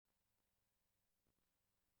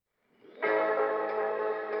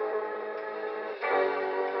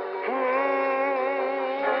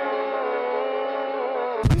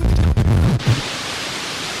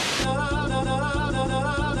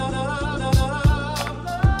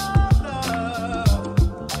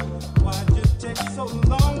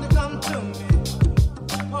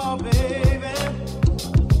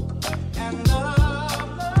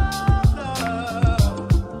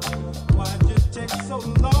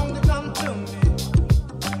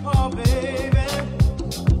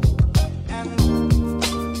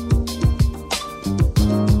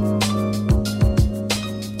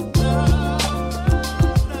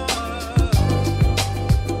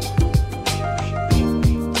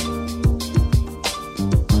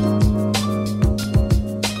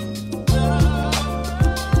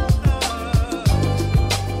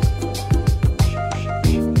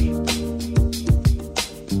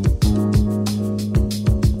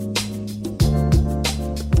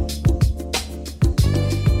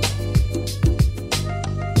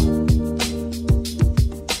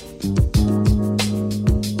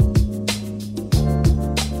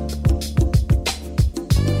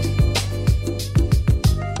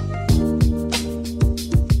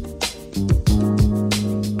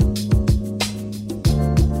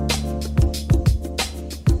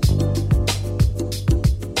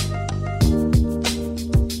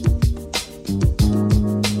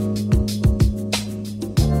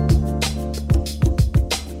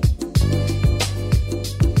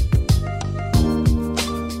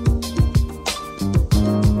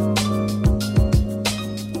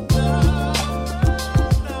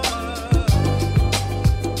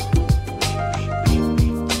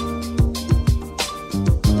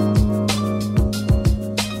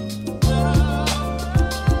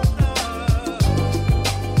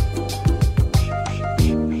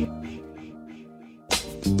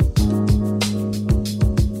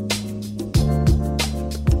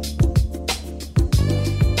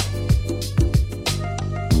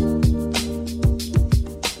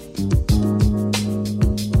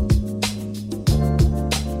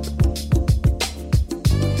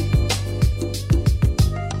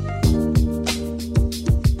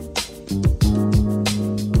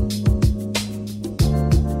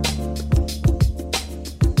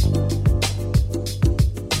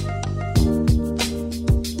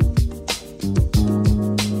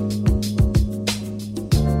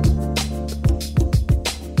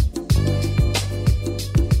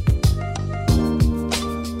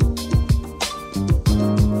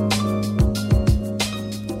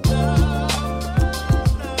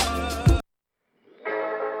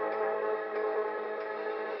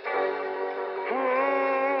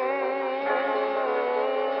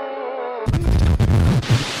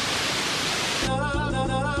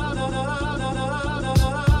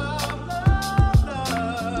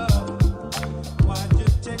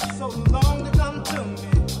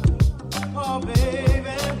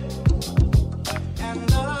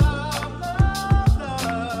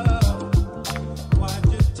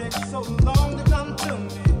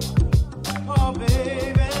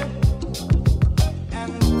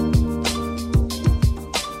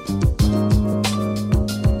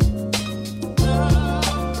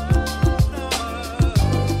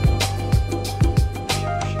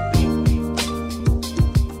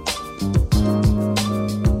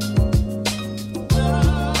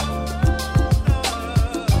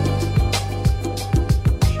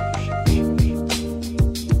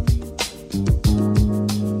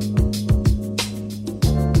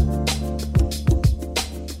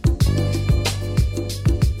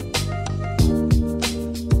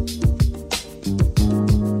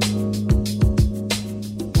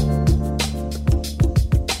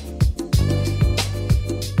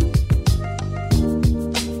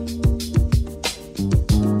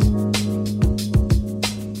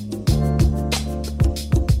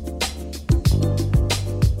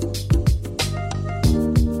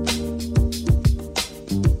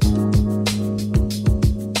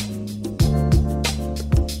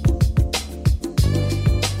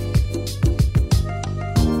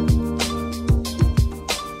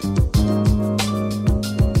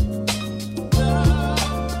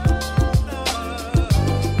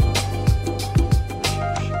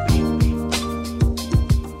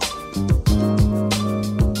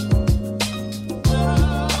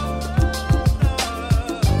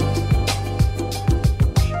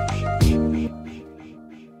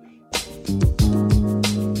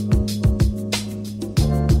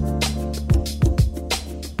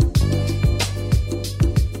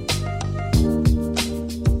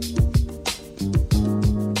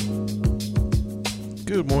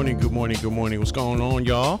Good morning, good morning, good morning. What's going on,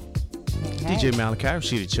 y'all? Hey. DJ Malachi,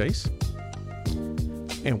 Rashida Chase.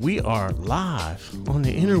 And we are live on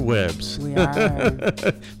the interwebs. We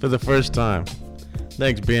are. For the first time.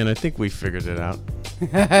 Thanks, Ben. I think we figured it out.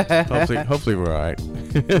 Hopefully we're all right.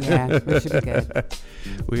 Yeah, we should be good.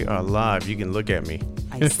 We are live. You can look at me.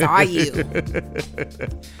 I saw you.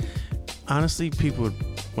 Honestly, people would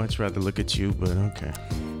much rather look at you, but okay.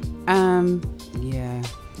 Yeah.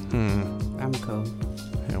 I'm cool.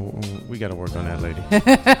 Yeah, we got to work on that, lady.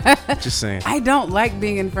 Just saying. I don't like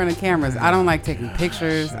being in front of cameras. I don't like taking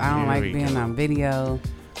pictures. I don't like being on video.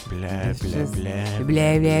 Blah, It's blah, just blah,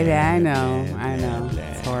 blah, blah, blah. I know. blah, I know. blah,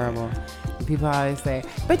 It's blah. horrible. And people always say,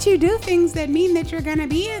 but you do things that mean that you're going to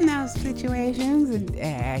be in those situations. And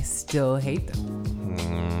I still hate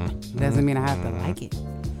them. Doesn't mean I have to like it.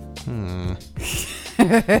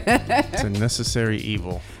 It's a necessary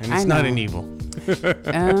evil. And it's I not know. an evil.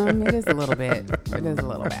 It is a little bit. It is a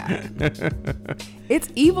little bad. It's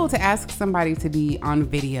evil to ask somebody to be on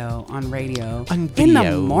video, on radio, On in the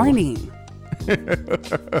video. morning.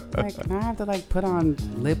 Like, I have to like put on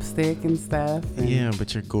lipstick and stuff. And Yeah,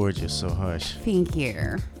 but you're gorgeous, so hush. Thank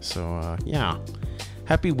you. So, yeah.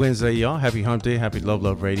 Happy Wednesday, y'all. Happy Hump Day. Happy Luv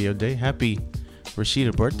Luv Radio Day. Happy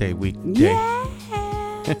Rashida birthday week day. Yes.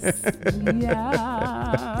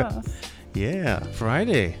 Yes. Yeah,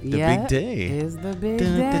 Friday, the Yeah, big day. is the big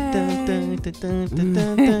day.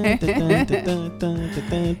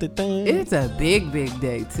 It's a big, big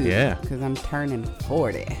day too. Yeah. Because I'm turning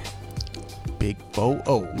 40. Big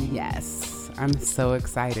 40. Yes. I'm so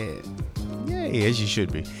excited. Yay, as you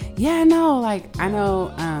should be. Yeah, no, like I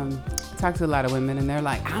know I talk to a lot of women and they're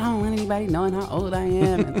like, I don't want anybody knowing how old I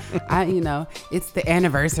am. And it's the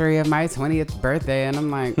anniversary of my 20th birthday. And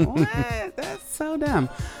I'm like, what? That's so dumb.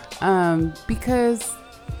 Because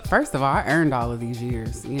first of all, I earned all of these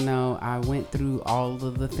years. I went through all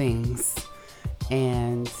of the things.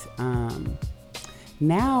 And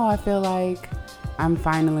now I feel like I'm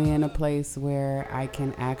finally in a place where I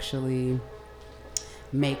can actually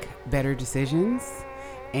make better decisions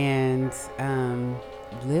and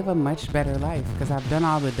live a much better life because I've done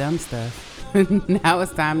all the dumb stuff. Now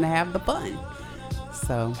it's time to have the fun.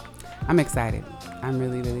 So I'm excited. I'm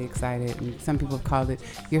really, really excited. And some people have called it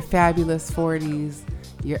your fabulous 40s,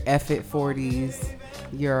 your effort 40s,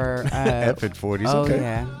 your Effort 40s, oh,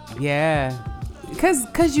 okay. Yeah.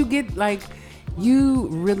 Because you get like, you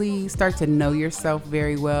really start to know yourself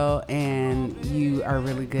very well, and you are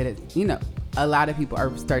really good at, a lot of people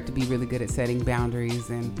start to be really good at setting boundaries.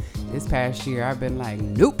 And this past year, I've been like,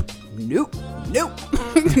 nope. You know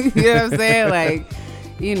what I'm saying? Like,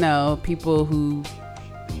 people who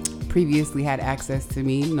previously had access to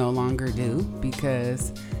me no longer do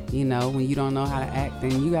because, when you don't know how to act,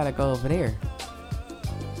 then you got to go over there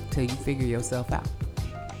till you figure yourself out.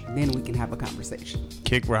 Then we can have a conversation.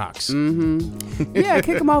 Kick rocks. Yeah,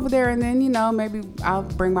 kick them over there, and then maybe I'll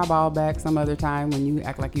bring my ball back some other time when you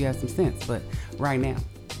act like you have some sense. But right now,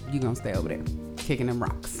 you gonna stay over there kicking them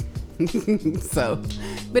rocks. So,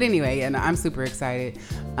 but anyway, and I'm super excited.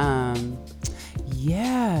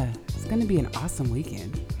 Yeah, it's gonna be an awesome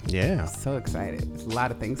weekend. Yeah. So excited. There's a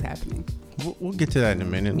lot of things happening. We'll get to that in a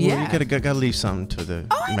minute. Yeah. You gotta leave something to the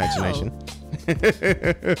imagination.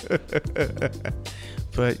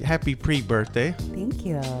 But happy pre-birthday. Thank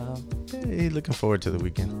you. Hey, looking forward to the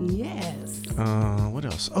weekend. Yes. What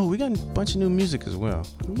else? Oh, we got a bunch of new music as well.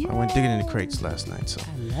 I went digging in the crates last night. So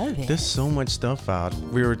I love it. there's so much stuff out.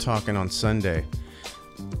 We were talking on Sunday.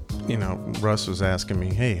 Russ was asking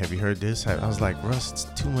me, hey, have you heard this? I was like, Russ, it's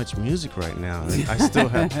too much music right now. I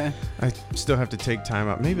still have to take time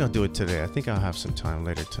out. Maybe I'll do it today. I think I'll have some time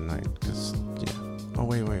later tonight. Oh,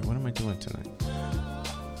 wait. What am I doing tonight?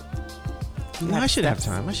 No, I should have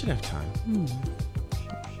time.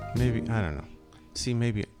 Maybe, I don't know. See,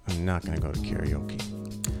 maybe I'm not going to go to karaoke.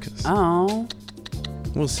 Oh.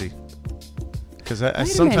 We'll see. Because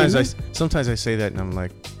sometimes I say that and I'm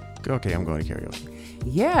like, okay, I'm going to karaoke.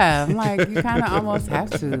 Yeah, I'm like, you kind of almost have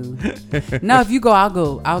to. No, if you go, I'll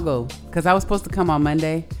go. Because I was supposed to come on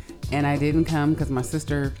Monday, and I didn't come because my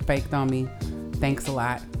sister faked on me. Thanks a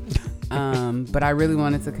lot. But I really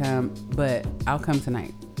wanted to come, but I'll come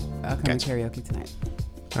tonight. I'll come to karaoke tonight.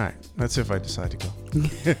 All right. That's if I decide to go.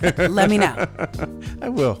 Let me know. I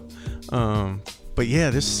will. But yeah,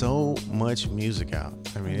 there's so much music out.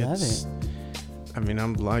 I mean, Love it. I'm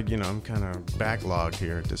like, I'm kind of backlogged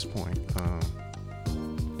here at this point.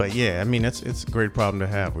 But yeah, I mean, it's a great problem to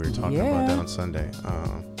have. We were talking about that on Sunday.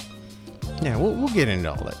 Yeah, we'll get into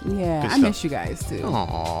all that. Yeah, I miss you guys too.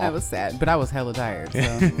 Aww. I was sad, but I was hella tired. So.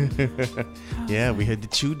 Yeah, we had the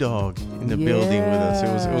Chew Dog in the building with us.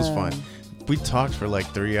 It was fun. We talked for like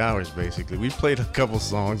 3 hours, basically. We played a couple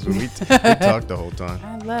songs, but we talked the whole time.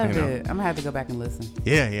 I love it. I'm going to have to go back and listen.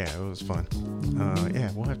 Yeah, it was fun. Yeah,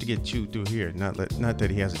 we'll have to get Chew through here. Not that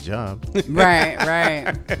he has a job. Right.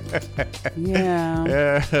 Yeah.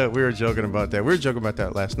 Yeah, we were joking about that. We were joking about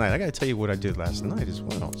that last night. I got to tell you what I did last night as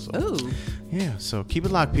well. So, ooh. Yeah, so keep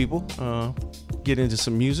it locked, people. Get into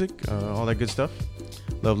some music, all that good stuff.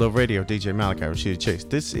 Luv Luv Radio, DJ Malachi, Rashida Chase.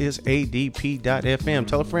 This is ADP.FM.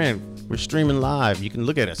 Tell a friend. We're streaming live. You can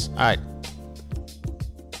look at us. All right.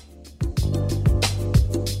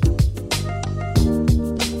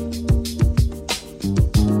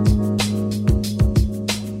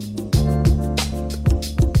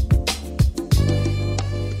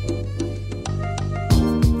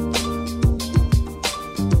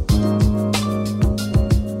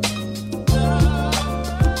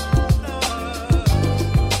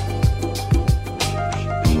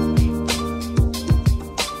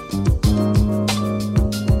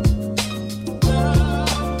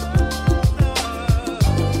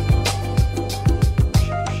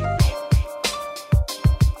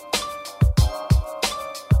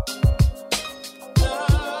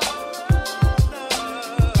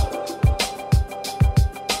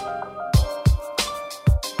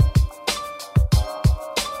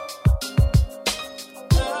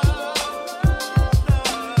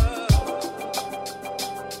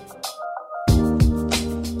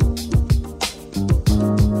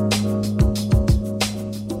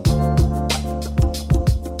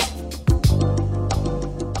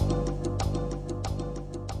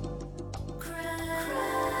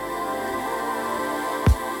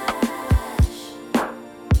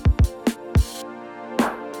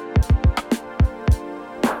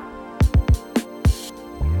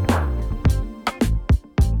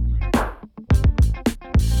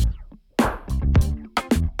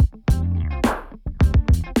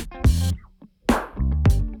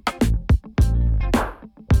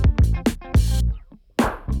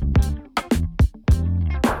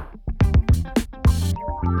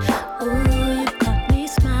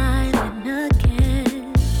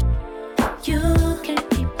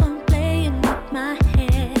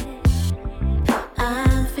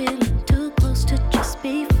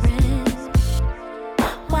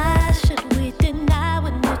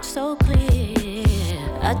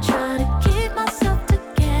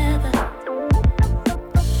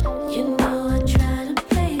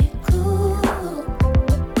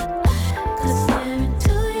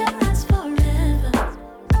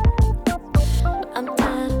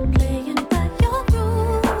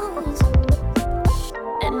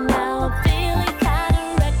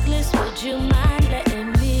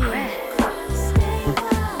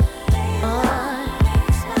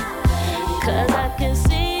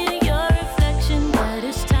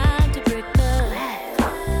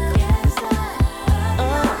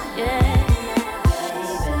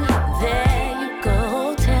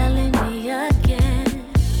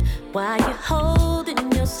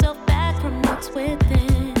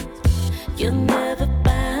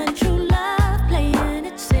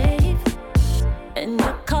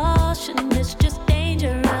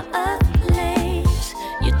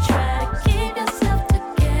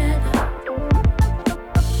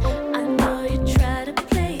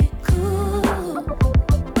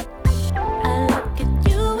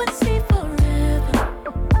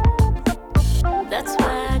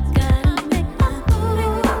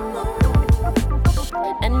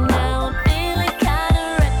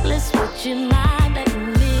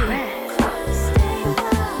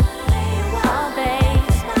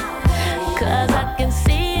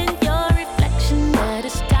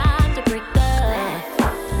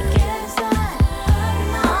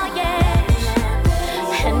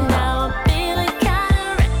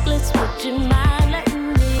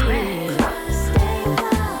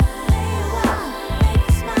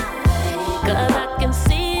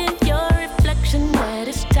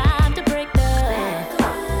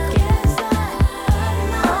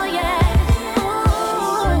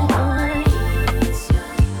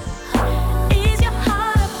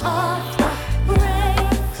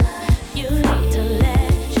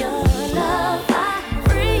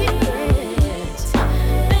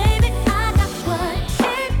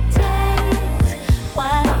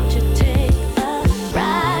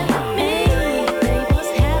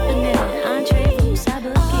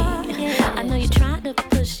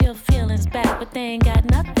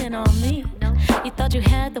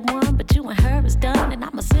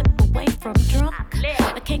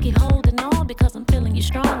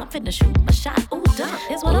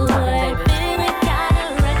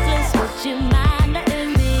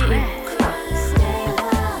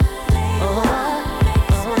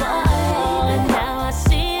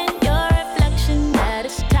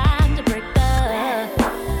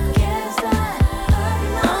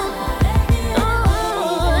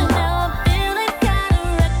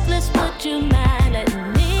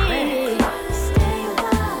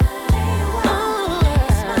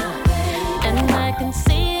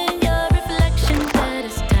 See in your reflection that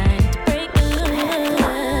it's time to break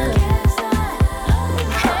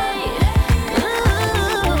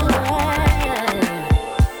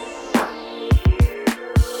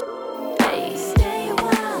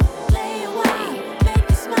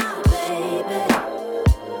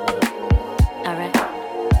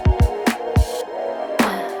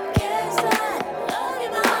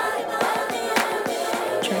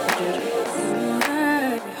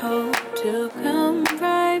come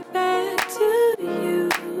right back to you.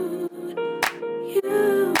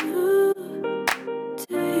 You,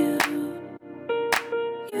 to you.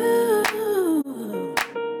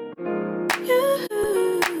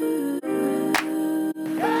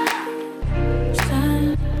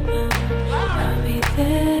 Sun, I'll be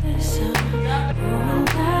there soon.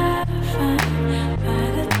 Won't I find by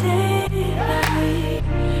the daylight?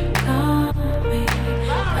 Call me,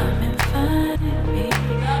 come and find me.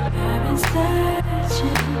 I've been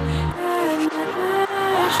searching at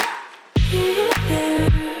night. Here, there,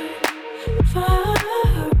 far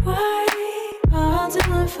away, all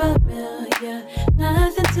too unfamiliar,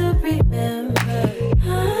 nothing to remember.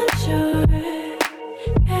 I'm sure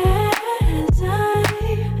as I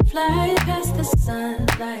fly past the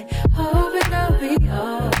sunlight, hoping I'll be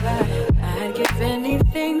alright. I'd give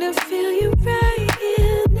anything to feel you right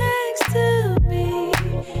here next to me.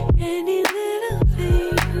 Any little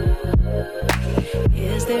thing.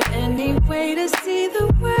 Is there any way to see the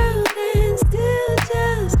world and still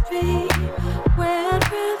just be where I'd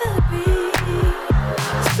rather be?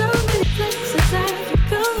 So many places I could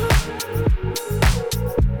go,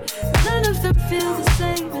 none of them feel the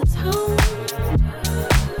same as home.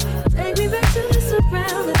 Take me back to the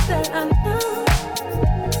surroundings that I know.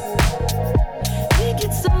 We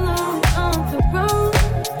get so long on the road.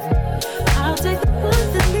 I'll take the one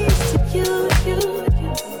that leads to you.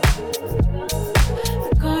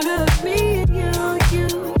 The corner of me and you.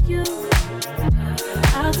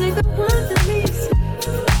 I'll take the one that leads to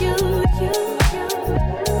you.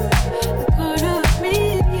 The corner of me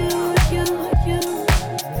and you.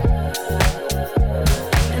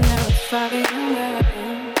 And now it's 5 a.m. where I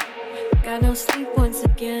am. Got no sleep once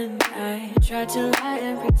again. I try to lie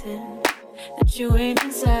and pretend that you ain't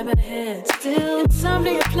inside my head. Still,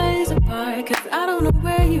 insomnia plays a part, 'cause I don't know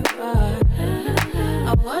where you are.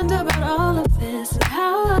 I wonder about all of this and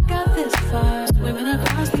how I got this far. Swimming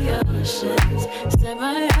across the oceans, set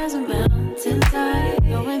my eyes on mountains high,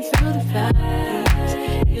 going through the valleys.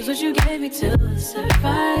 Use what you gave me to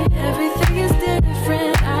survive. Everything is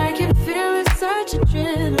different, I can feel it, such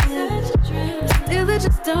adrenaline. Still, it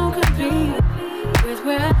just don't compete with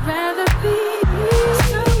where I'd rather be.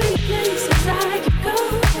 So many places I could go,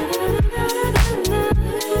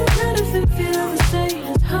 none of them feel the same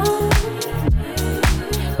as home.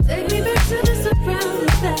 Take me back to the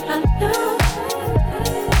surroundings that I know.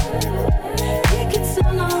 It gets so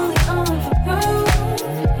lonely on the road.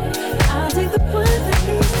 I'll take the one that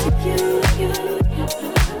leads to you.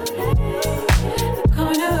 The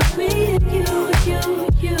corner of me and you.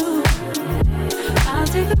 I'll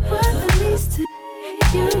take the one that leads to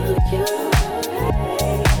you.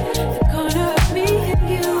 The corner of me and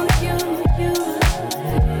you.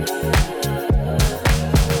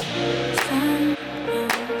 Sun,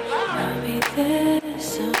 I'll be there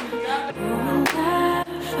soon. Won't I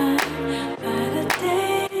find by the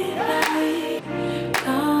daylight?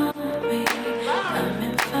 Call me, come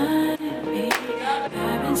and find me.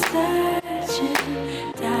 I've been searching,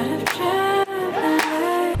 tired of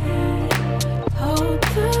traveling. Hope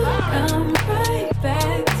to come right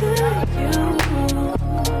back to you.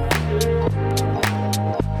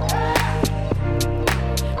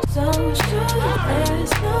 So sure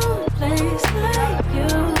there's no place like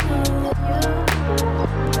you.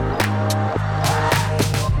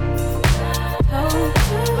 Hope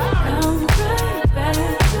to come right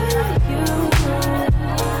back to you.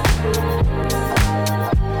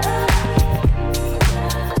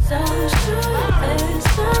 So sure there's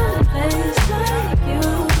no place like you.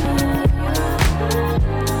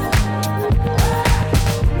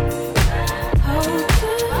 Hope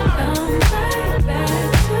to come right back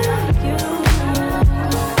to you.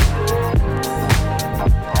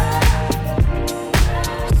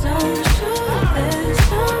 So sure there's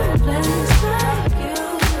no place like you.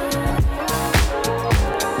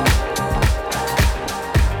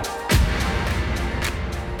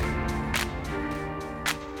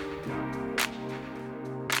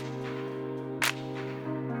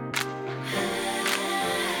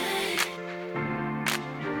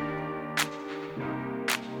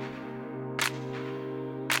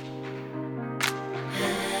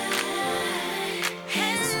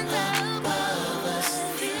 Hands above us,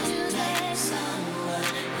 feels like someone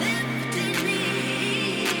lifting me.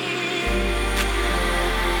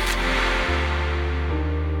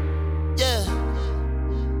 Yeah.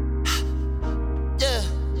 Yeah.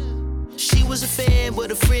 She was a fan,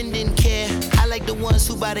 but a friend didn't care. I like the ones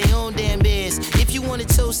who buy their own damn beers. If you want to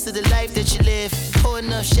toast to the life that you live, pour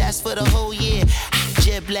enough shots for the whole year.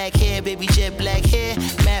 Jet black hair, baby, jet black hair.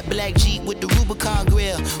 Matte black Jeep with the Rubicon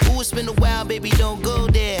grill. Ooh, it's been a while, baby, don't go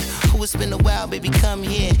there. Ooh, it's been a while, baby, come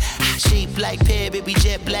here. Shaped like pear, baby,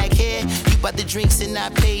 jet black hair. You bought the drinks and I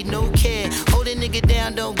paid no care. Hold a nigga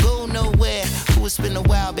down, don't go nowhere. Ooh, it's been a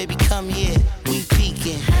while, baby, come here. We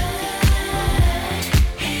peeking.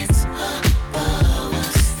 Hands above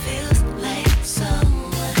us, feels like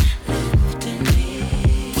someone lifting me.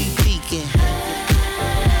 We peeking.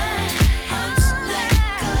 Arms like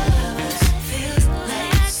covers, feels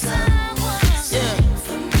like someone's singing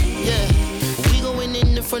for me. Yeah, we going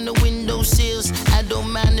in the front of window sills. I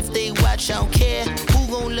don't mind if they watch, I don't care. Who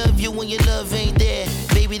gon' love you when your love ain't there?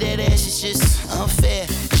 Baby, that ass is just unfair.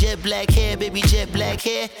 Jet black hair, baby, jet black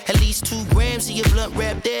hair. At least 2 grams of your blunt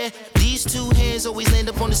wrap there. These 2 hands always land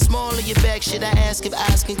up on the small of your back. Should I ask if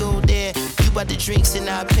eyes can go there? You bought the drinks and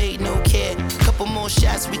I paid no care. Couple more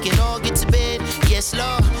shots, we can all get to bed. Yes,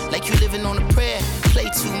 Lord, like you living on a prayer. Play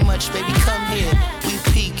too much, baby, come here. We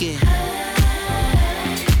peeking.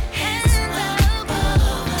 Hands above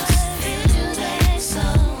us, feels like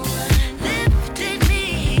someone lifted me.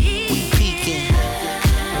 We peeking.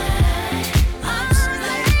 Arms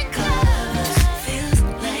like covers, feels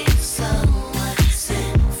like someone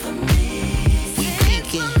sent for me. We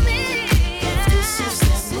peeking. If this is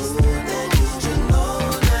the mood that you know,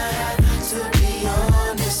 I have to be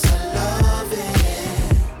honest, I love it.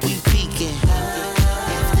 We peeking.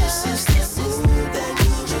 If this is the mood that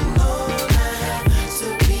you know, I have to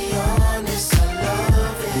be honest, I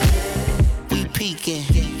love it. We peeking.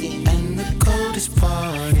 And the coldest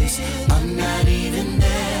part is I'm not even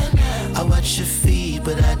there. I watch your feed,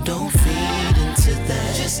 but I don't feed into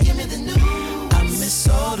that. Just give me the news. I miss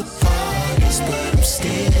all the parties, but I'm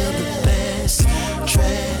still the best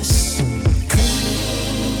dressed.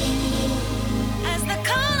 As the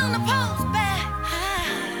cone on the pole's back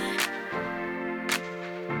high.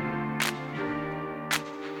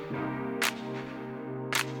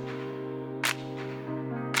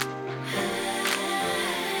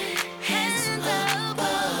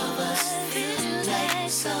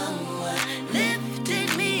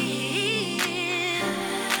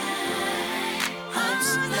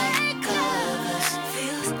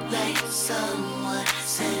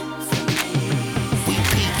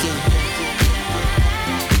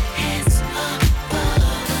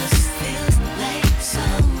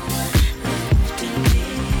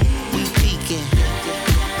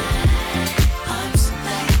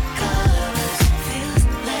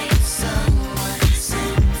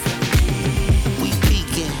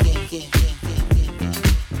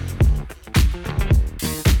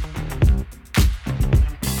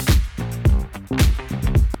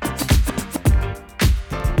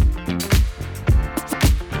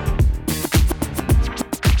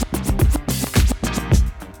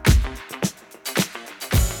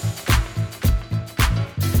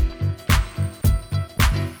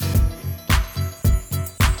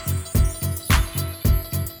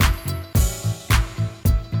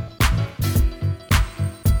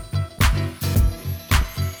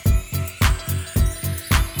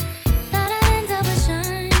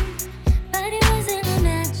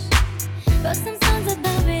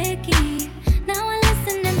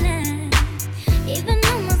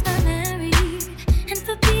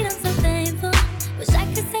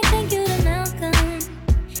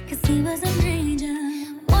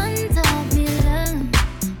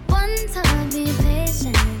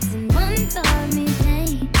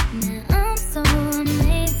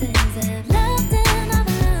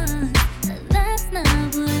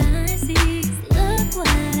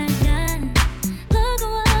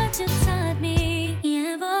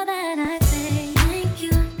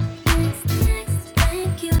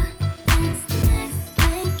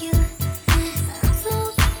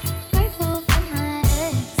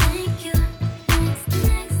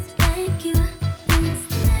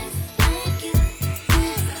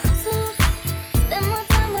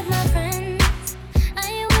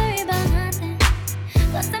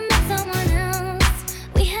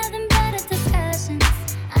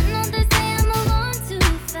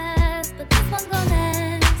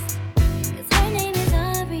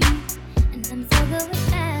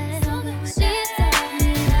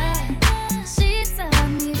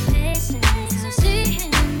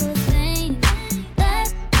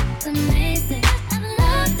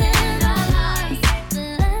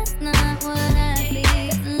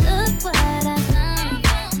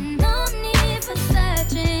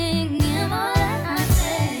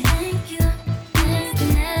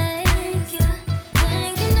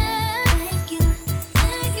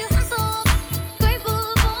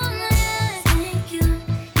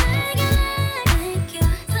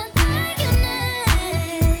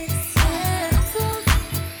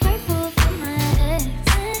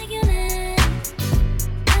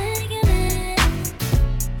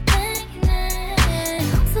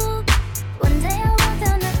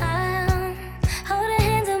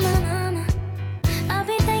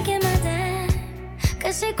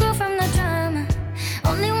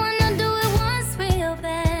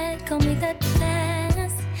 make that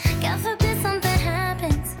last. God forbid something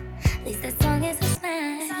happens. At least that song is a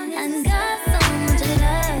smash. I got so much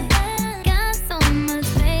love, got so much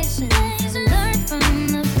patience. Learned from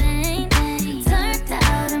the pain, turned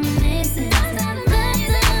out amazing. Nothing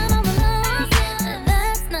overload,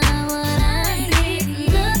 that's not what I see.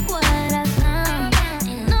 Look what I found,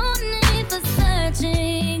 ain't no need for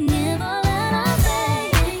searching. Give all that I say.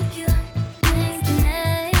 Thank you, thank you,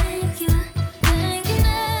 thank you, thank you,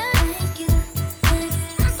 thank you.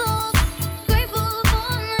 I'm so grateful for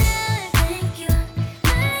my life. Thank you,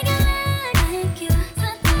 thank you, thank you,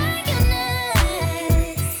 thank you,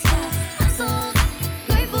 next. I'm so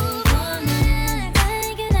grateful for my life.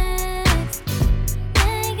 Thank you, next.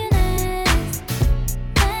 Thank you, next.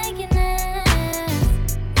 Thank you, next.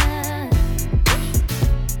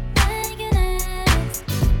 Thank you, next.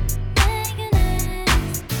 Thank you,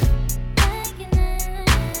 next. Thank you,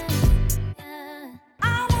 next.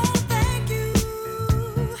 I wanna thank you,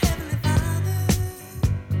 Heavenly Father,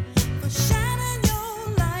 for shining your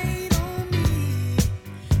light on me.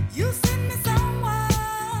 You sent me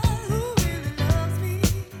someone who really loves me,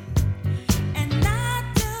 and not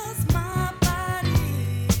just my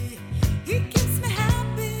body. He keeps me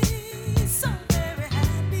happy, so very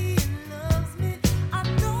happy, and loves me. I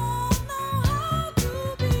don't know how to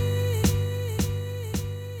be.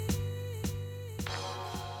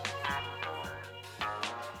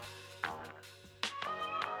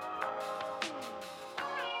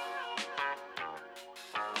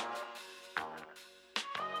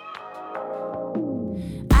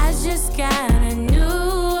 I just got a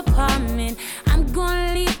new apartment. I'm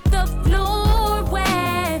gonna leave the floor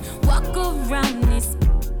wet. Walk around this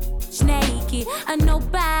bitch naked.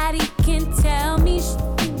 Nobody can tell me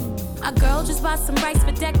A girl just bought some rice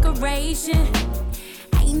for decoration.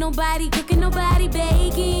 Ain't nobody cooking, nobody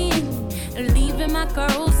baking. Leaving my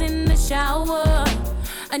girls in the shower.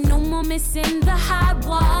 No more missing the hot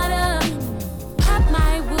water. Pop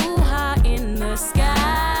my woo-ha in the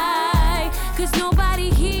sky. 'Cause nobody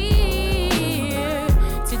here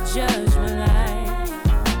to judge my life.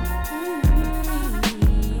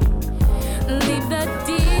 Leave the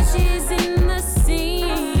dishes in the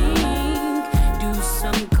sink. Do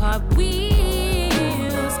some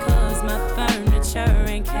cartwheels. 'Cause my furniture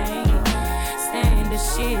ain't can't stand the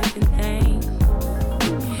shipping thing.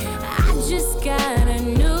 I just got a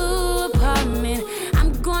new apartment.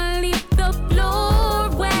 I'm gonna leave the floor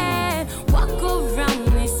wet. Walk around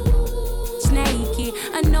this naked.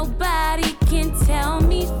 Nobody can tell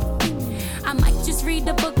me. I might just read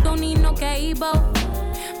the book, don't need no cable.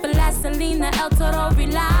 But Vaseline, El Toro,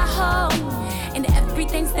 Relajo. And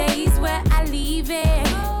everything stays where I leave it.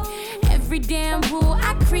 Every damn rule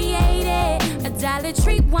I created. A Dollar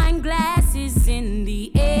Tree wine glasses in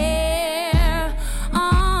the air.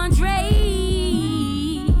 Andre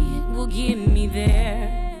will get me there.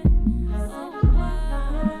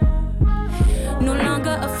 No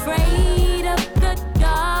longer afraid of the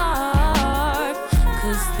dark.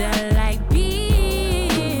 'Cause that light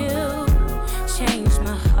bill changed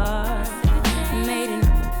my heart. Made an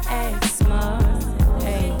ex smart.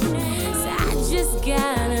 Hey. So I just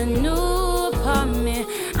got a new apartment.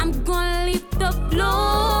 I'm gonna leave the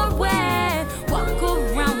floor wet. Walk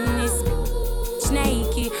around this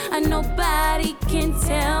naked. Nobody can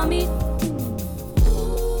tell me.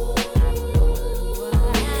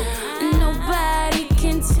 Nobody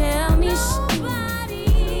can tell me.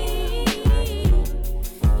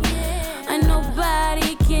 Nobody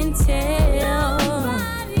can tell.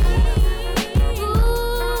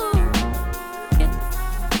 Ooh, get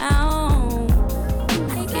out.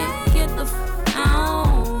 Get the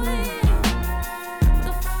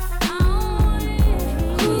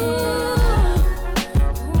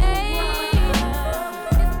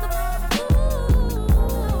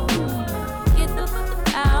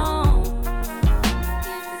out.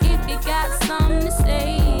 If you got something to say.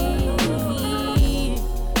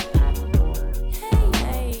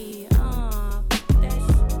 Hey,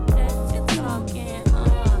 that's you talking.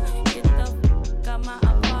 Get the fuck out my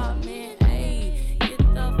apartment. Hey, get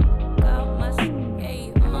the fuck out my hey,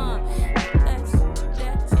 that's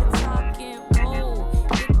you talking. Whoa,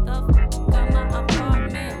 get the fuck out my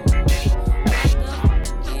apartment. What the fuck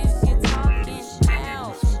is you talking now?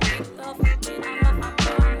 Get the fuck out my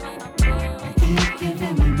apartment. Keep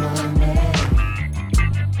giving me money.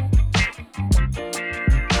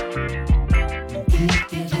 Keep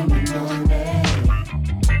giving me money.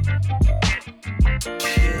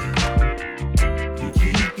 You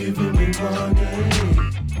keep giving me money.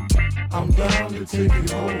 I'm down to take it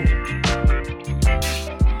home.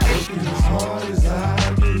 Working as hard as I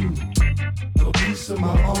do, a piece of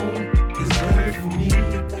my own.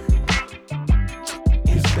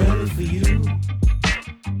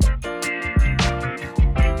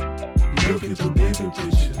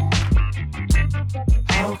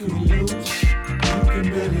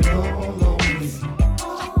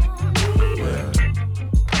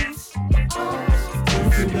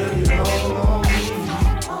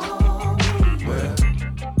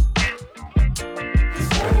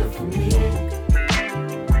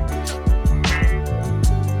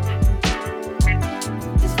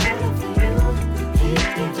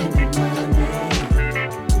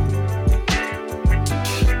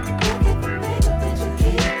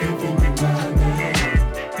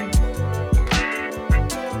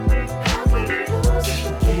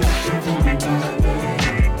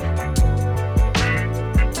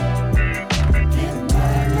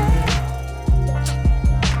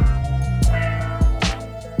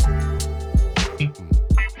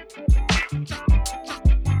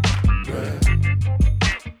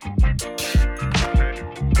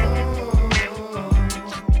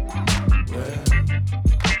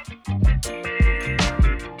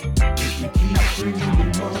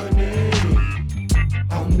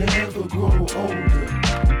 never grow older.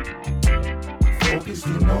 Focused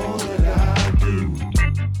in all that I do.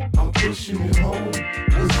 I'm pushing it home.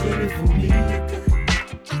 What's in it for me?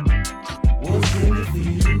 What's in it for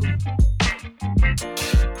you?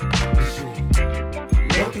 Shit.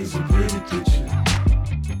 Luck is a pretty picture,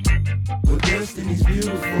 but destiny's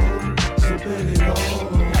beautiful. So bet it all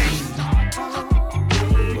on me.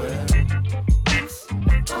 Well,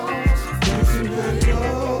 dancing, bet it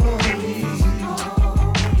all on me.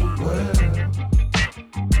 Well,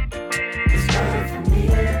 it's better for me.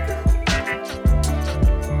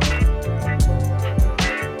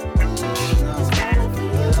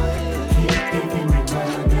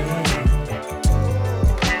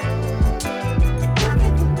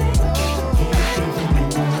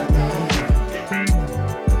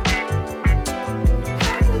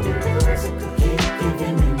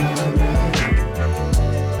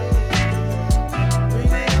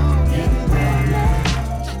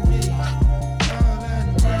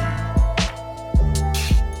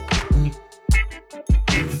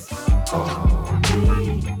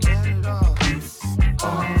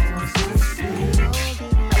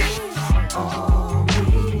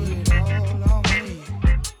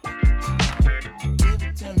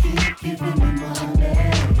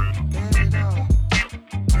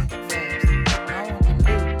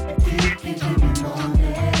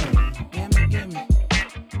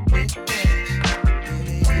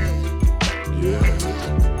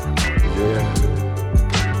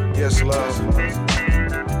 Yes, love.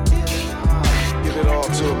 Give it all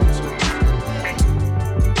to me.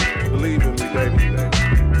 Believe in me, baby.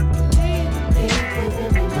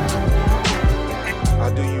 I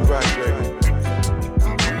do you right, baby.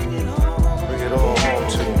 Bring it all home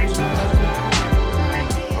to me.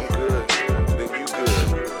 I'm good, then you good.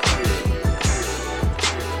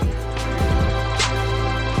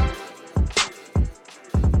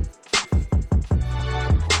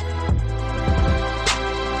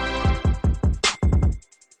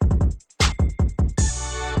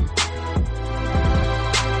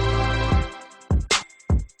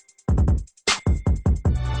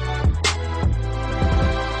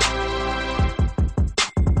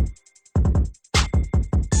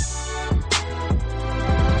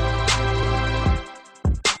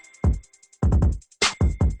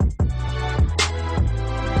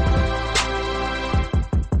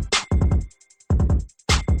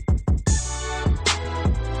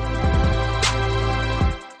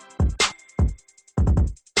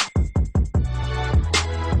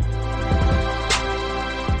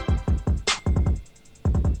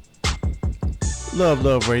 Luv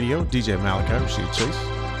Luv Radio, DJ Malachi, Rashid Chase.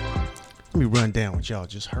 Let me run down what y'all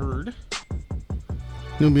just heard.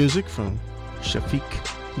 New music from Shafiq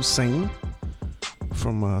Hussein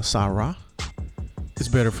from Sarah. It's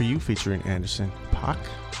Better For You featuring Anderson .Paak.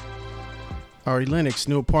 Ari Lennox,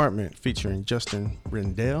 New Apartment featuring Justin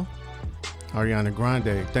Rendell. Ariana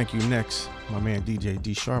Grande, Thank You Next. My man DJ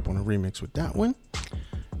D Sharp on a remix with that one.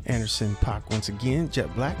 Anderson .Paak once again.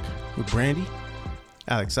 Jet Black with Brandy.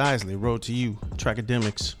 Alex Isley, Road to You,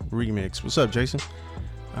 Trackademics remix. What's up, Jason?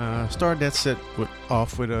 Started that set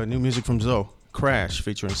off with new music from Zoe, Crash,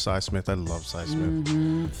 featuring Cy Smith. I love Cy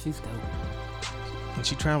Smith. She's dope. And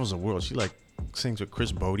she travels the world. She like sings with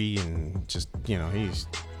Chris Bodie and just, he's...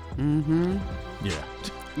 Yeah.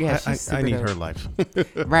 Yeah, she's super I need dope. her life.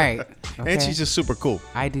 Right. Okay. And she's just super cool.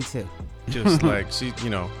 I do too. Just like she,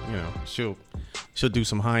 she'll do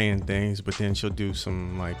some high-end things, but then she'll do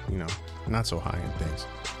some like, not so high-end things.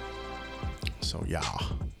 So yeah.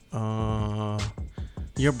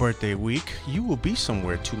 Your birthday week, you will be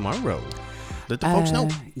somewhere tomorrow. Let the folks know.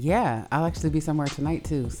 Yeah, I'll actually be somewhere tonight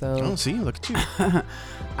too. So Oh, see, look at you.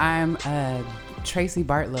 I'm Tracy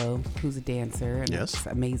Bartlow, who's a dancer and Yes.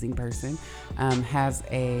 an amazing person, has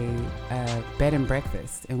a bed and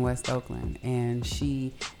breakfast in West Oakland, and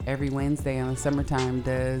she every Wednesday in the summertime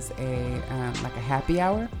does a happy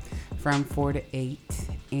hour from 4 to 8,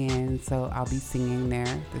 and so I'll be singing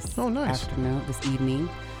there this afternoon, this evening,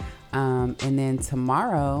 and then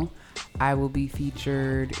tomorrow I will be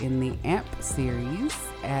featured in the AMP series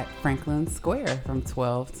at Franklin Square from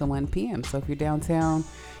 12 to 1 p.m. So if you're downtown,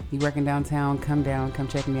 you're working downtown, come down, come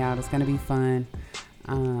check me out. It's going to be fun.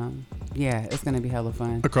 Yeah, it's going to be hella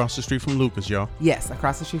fun. Across the street from Lucas, y'all. Yes,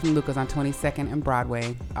 across the street from Lucas on 22nd and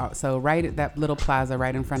Broadway. So right at that little plaza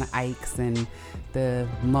right in front of Ike's and the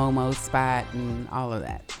Momo spot and all of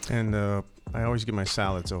that. And I always get my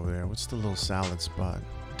salads over there. What's the little salad spot?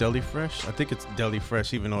 Deli Fresh? I think it's Deli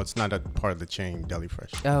Fresh, even though it's not a part of the chain, Deli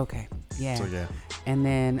Fresh. Okay, yeah. So, yeah. And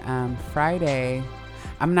then Friday,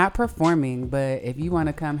 I'm not performing, but if you want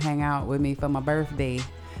to come hang out with me for my birthday,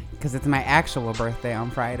 because it's my actual birthday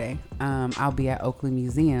on Friday, I'll be at Oakland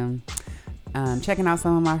Museum checking out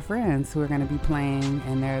some of my friends who are going to be playing,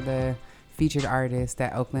 and they're the featured artists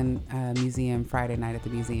at Oakland Museum Friday night at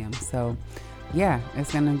the museum. So yeah,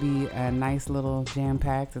 it's going to be a nice little jam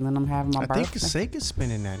packed, and then I'm having my birthday. I think Sake is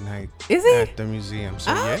spending that night Is he? at the museum.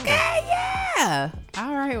 So Okay, yeah.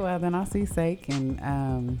 All right, well then I'll see Sake,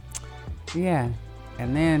 and yeah.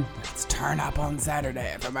 And then let's turn up on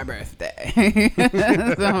Saturday for my birthday.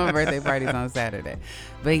 So my birthday party's on Saturday.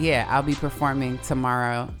 But yeah, I'll be performing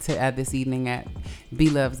tomorrow this evening at B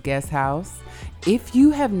Love's Guest House. If you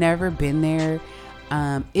have never been there,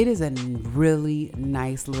 it is a really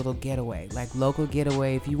nice little getaway, like local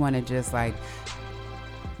getaway. If you want to just like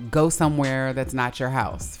go somewhere that's not your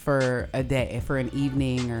house for a day, for an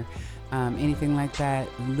evening, or anything like that,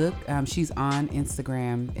 look, she's on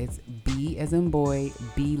Instagram. It's B as in boy,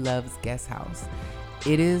 B Loves Guest House.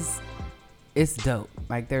 It's dope.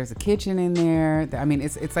 Like there's a kitchen in there. I mean,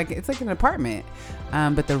 it's like an apartment,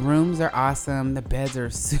 but the rooms are awesome. The beds are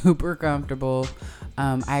super comfortable.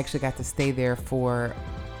 I actually got to stay there for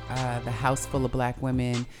the House Full of Black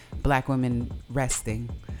Women Resting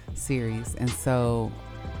series, and so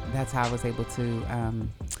that's how I was able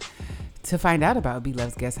to find out about B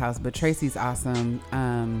Love's Guest House. But Tracy's awesome.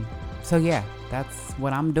 So yeah, that's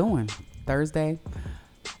what I'm doing. Thursday,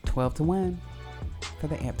 12 to 1 for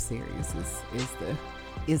the AMP series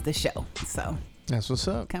is the show. So that's what's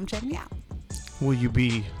up. come check me out. Will you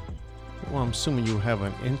be? Well, I'm assuming you have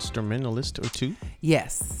an instrumentalist or two.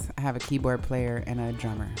 Yes, I have a keyboard player and a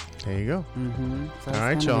drummer. There you go. Mm-hmm. So All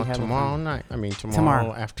right, y'all.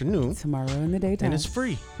 Tomorrow afternoon. Tomorrow in the daytime. And it's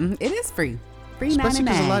free. It is free. Free Especially 99.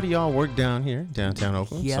 because a lot of y'all work down here, downtown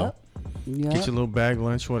Oakland. Yep. So Yep. get your little bag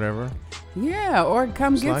lunch, whatever. Yeah, or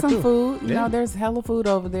come get Slide some through. food. You Yeah. know, there's hella food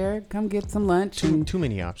over there. Come get some lunch. Too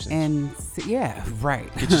many options. Yeah,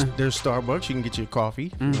 right. There's Starbucks. You can get your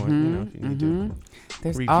coffee. If you want, if you need to.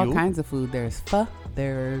 There's Refuel. all kinds of food. There's pho.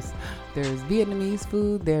 There's Vietnamese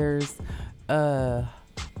food. There's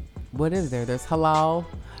what is there? There's halal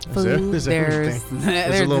food. There's everything.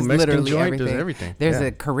 There's a little just Mexican literally joint. everything. There's everything. There's Yeah.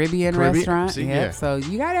 a Caribbean Caribbean- restaurant. see, Yep. yeah. So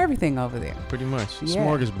you got everything over there. Pretty much. Yeah.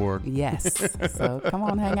 Smorgasbord. Yes. So come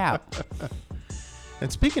on, hang out.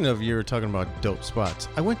 And speaking of, you were talking about dope spots.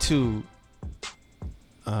 I went to,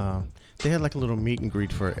 they had like a little meet and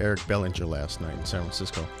greet for Eric Bellinger last night in San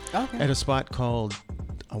Francisco. Okay. At a spot called,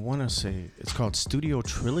 I want to say, it's called Studio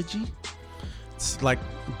Trilogy. It's like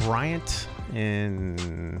Bryant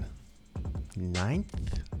and 9th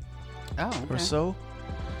Oh, okay. or so.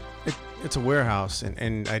 It's a warehouse,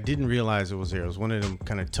 and I didn't realize it was there. It was one of them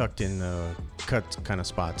kind of tucked in cut kind of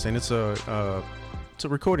spots, and it's a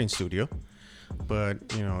recording studio, but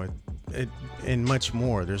you know it and much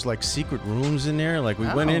more. There's like secret rooms in there. Like we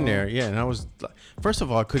went in there, yeah, and I was first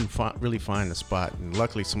of all I couldn't really find the spot, and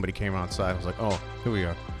luckily somebody came outside. I was like, oh, here we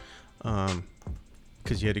are,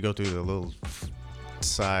 because you had to go through the little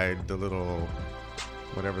side, the little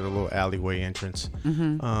alleyway entrance.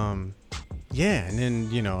 Yeah, and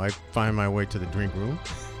then, you know, I find my way to the drink room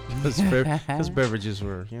because beverages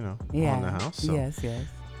were, you know, on the house. So. Yes.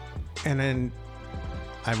 And then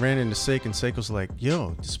I ran into Sake, and Sake was like,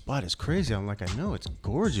 yo, this spot is crazy. I'm like, I know, it's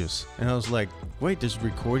gorgeous. And I was like, wait, there's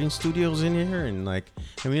recording studios in here? And like,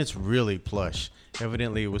 I mean, it's really plush.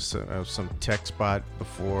 Evidently, it was some tech spot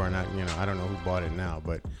before, and I don't know who bought it now,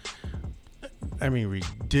 but I mean,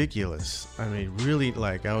 ridiculous. I mean, really,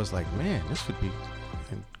 like, I was like, man, this would be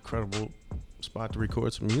an incredible spot to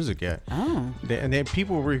record some music at. Oh. And then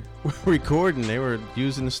people were recording. They were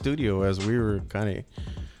using the studio as we were kind of.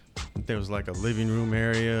 There was like a living room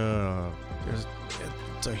area.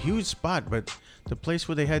 It's a huge spot, but the place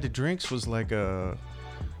where they had the drinks was like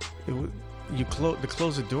you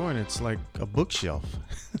close the door and it's like a bookshelf.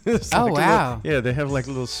 It's Oh, like wow. Yeah, they have like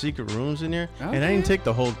little secret rooms in there. And I didn't take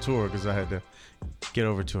the whole tour because I had to get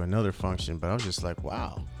over to another function. But I was just like,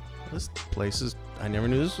 wow, this place is. I never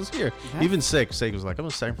knew this was here. Yeah. Even Sake was like, I'm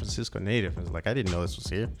a San Francisco native. I was like, I didn't know this was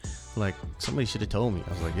here. Like, somebody should have told me. I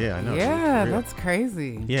was like, yeah, I know. Yeah, for real. that's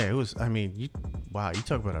crazy. Yeah, it was. I mean, you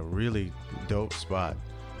talk about a really dope spot.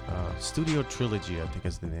 Studio Trilogy, I think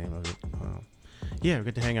is the name of it. Yeah, we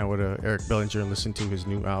get to hang out with Eric Bellinger and listen to his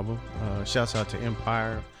new album. Shouts out to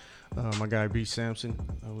Empire, my guy B. Sampson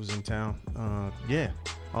was in town. Yeah,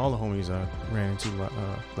 all the homies I ran into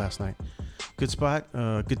last night. Good spot,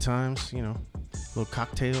 good times, you know, little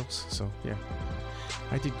cocktails. So yeah,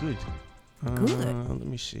 I did good. Good. Let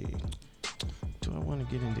me see. Do I want to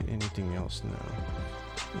get into anything else now?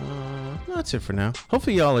 No, that's it for now.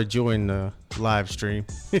 Hopefully y'all are enjoying the live stream.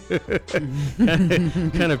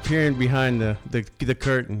 kind of peering behind the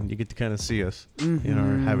curtain. You get to kind of see us in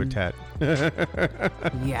our habitat.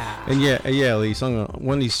 Yeah. And yeah, Elise,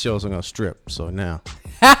 one of these shows I'm going to strip. So now.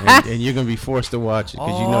 and you're going to be forced to watch it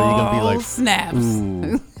because you know you're going to be like, snaps.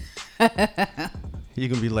 ooh. You're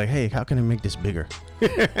going to be like, hey, how can I make this bigger?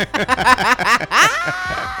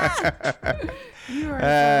 You are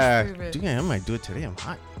so stupid. Dude, I might do it today. I'm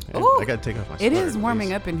hot. Ooh, I got to take off my It sweater, is warming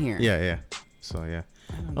please. up in here. Yeah. So, yeah.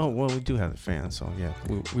 Oh, well, we do have a fan. So, yeah.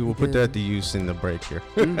 We will put that to use in the break here.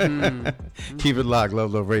 Keep it locked.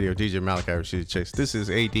 Luv Luv Radio. DJ Malachi Rashid Chase. This is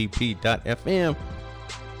ADP.FM.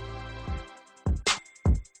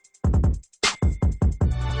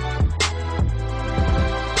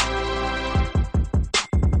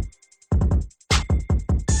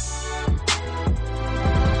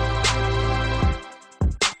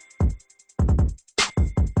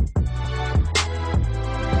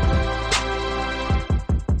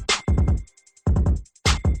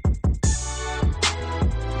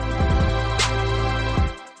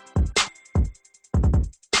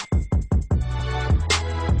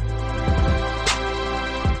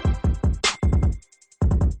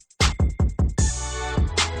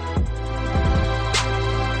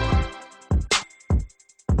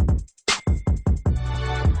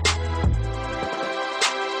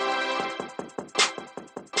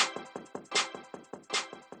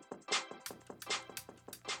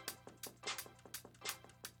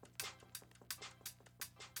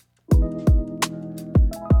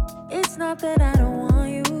 It's not that I don't want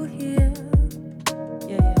you here.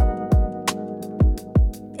 Yeah.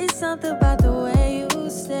 It's something about the way you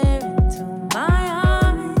stare into my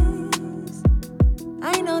eyes.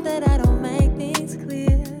 I know that I don't make things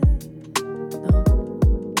clear. No.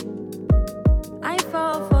 I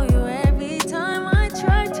fall for you every time I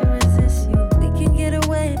try to resist you. We can get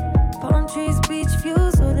away. Palm trees, beach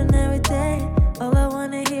views, ordinary day. All I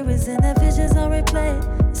wanna hear is in the visions on replay.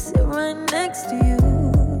 Sit right next to you.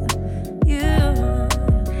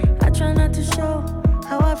 I try not to show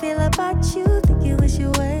how I feel about you. Think you wish you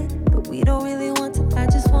away, but we don't really want to. I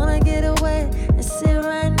just wanna get away and sit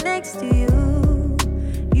right next to you.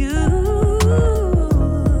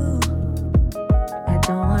 I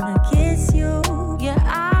don't wanna kiss you. Yeah,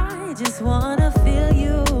 I just wanna feel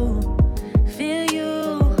you. Feel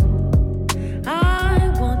you. I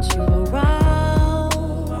want you around.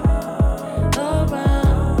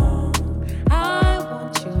 Around. I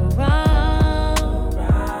want you around.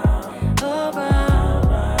 Around.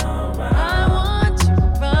 I want you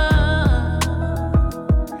around.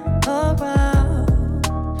 Around.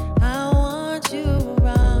 I want you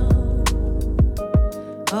around.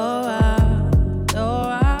 Around.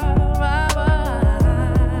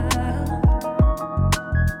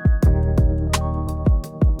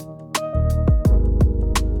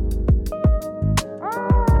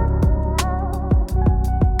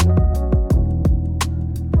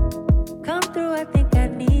 Come through, I think I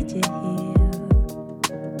need you here.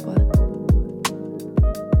 What?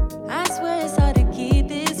 I swear it's hard to keep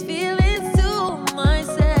these feelings to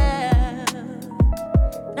myself.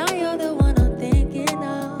 Now you're the one I'm thinking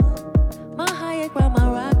of. My higher ground, my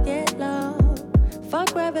rocket low.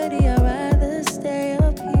 Fuck gravity, I'd rather stay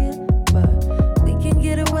up here. But we can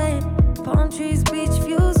get away. Palm trees, beach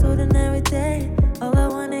views, ordinary day. All I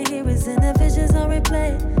wanna hear is in the visions on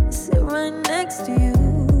replay. Sit right next to you.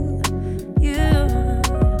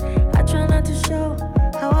 I try not to show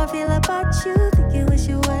how I feel about you. Think you wish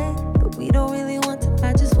you away, but we don't really want to.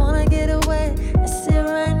 I just wanna get away and sit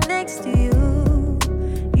right next to you.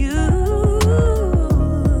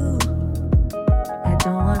 I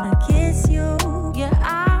don't wanna kiss you. Yeah,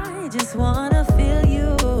 I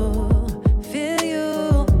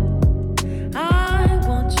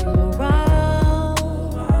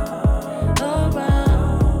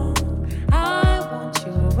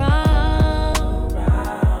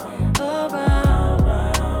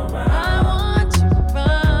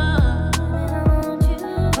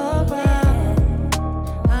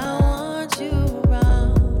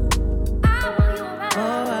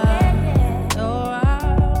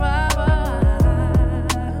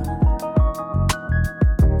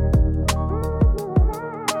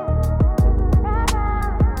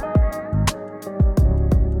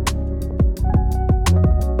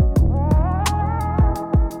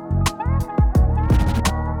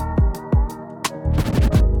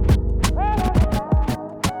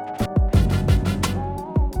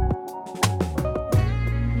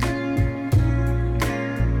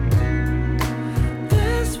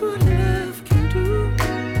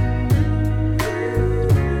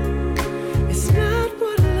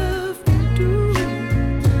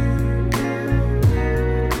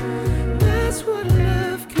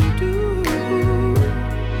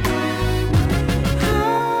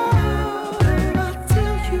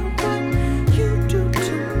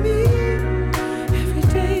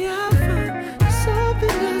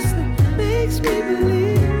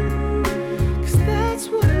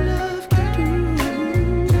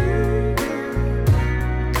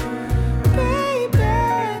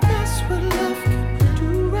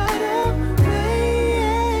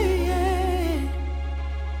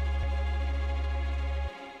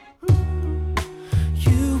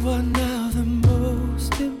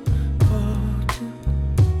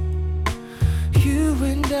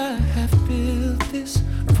Could I have built this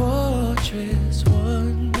fortress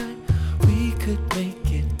one night? We could make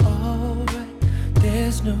it alright.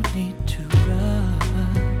 There's no need to run.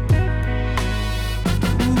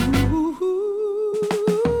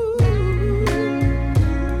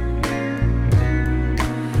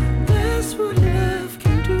 That's what love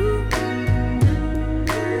can do.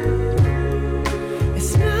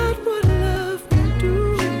 It's not what love can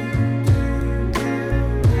do.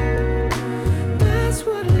 That's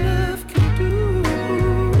what love can do.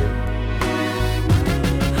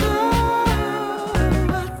 Oh,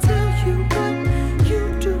 I'll tell you what you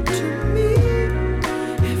do to me.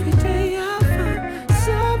 Every day I find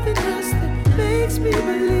something else that makes me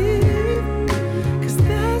believe. 'Cause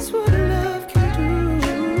that's what love can do.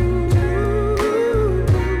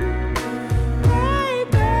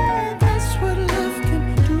 Baby, that's what love can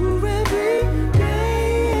do every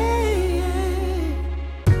day.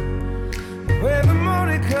 When the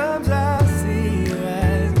morning comes, I see your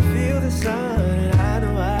eyes and feel the sun, and I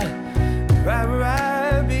know right where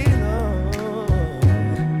I belong.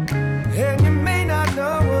 And you may not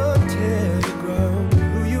know until you grow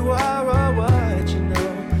who you are or what you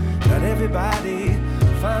know. Not everybody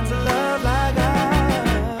finds a love like I.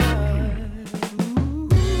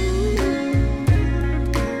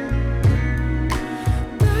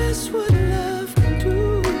 That's what love can do.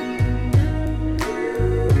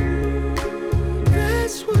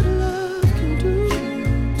 That's what love can do.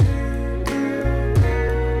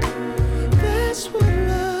 That's what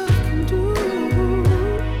love can do.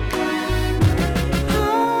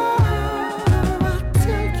 Oh, I'll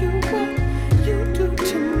tell you what you do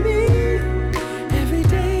to me. Every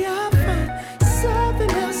day I find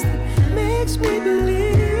something else that makes me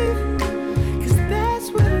believe. 'Cause that's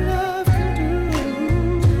what love can do.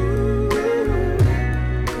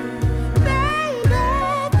 Baby,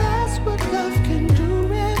 that's what love can do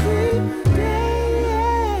every day.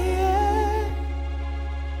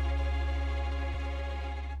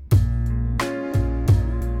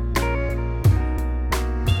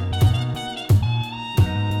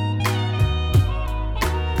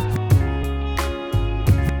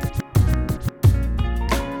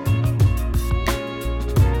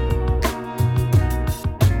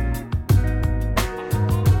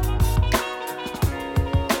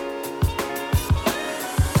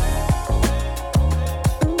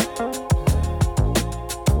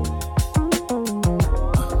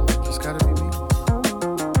 Just gotta be me.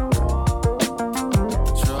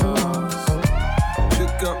 Trust.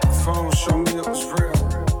 Pick up the phone, show me it was real.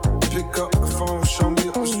 Pick up the phone, show me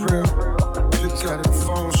it was real. Pick up the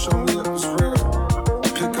phone, show me it was real.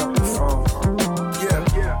 Pick up the phone.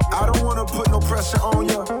 Yeah, I don't wanna put no pressure on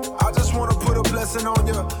ya. I just wanna put a blessing on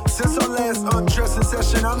ya. Since our last undressing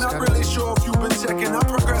session, I'm not really sure if you've been checking. I'm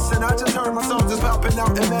progressing. I just heard my songs is popping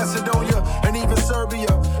out in Macedonia and even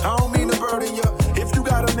Serbia. I don't mean to burden ya. If you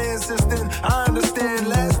got a man since then, I understand.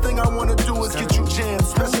 Last thing I wanna do is get you jammed,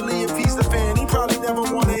 especially if he's a fan. He probably never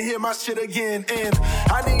wanna hear my shit again. And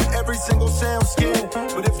I need every single sound scan.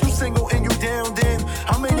 But if you single and you down, then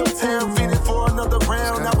I'm in your town feeding for another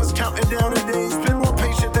round. I was counting down the days, been more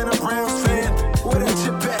patient than a Browns fan. Where that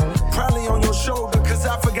chip at? Probably on your shoulder, 'cause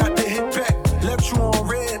I forgot to hit back. Left you on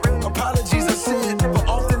red. Apologies I said, but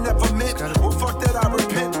often never meant. Well, fuck that, I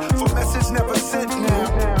repent for message never sent now.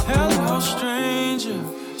 Hello, stranger.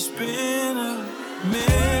 It's been a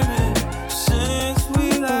minute since we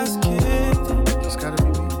last kicked it. Just gotta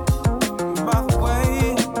be me. By the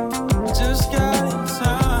way, just got in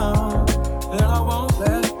town, and I won't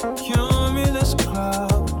let cumulus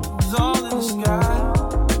clouds all in the sky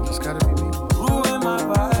Just gotta be me. ruin my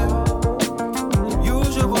vibe.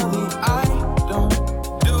 Usually I don't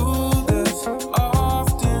do this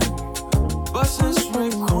often, but since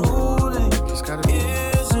recruiting Just gotta be me.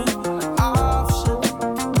 isn't an option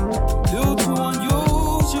due to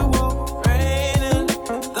unusual rain and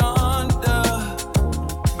thunder,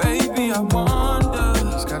 baby, I wonder,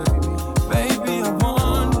 Just gotta be me. baby, I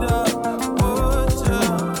wonder,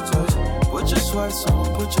 would you just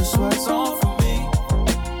put your sweats on for me?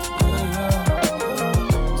 Yeah.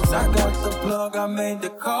 'Cause I got the plug, I made the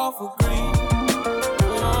call for green.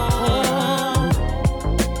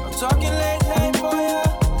 I'm talking late night for ya.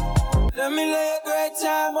 Let me lay a great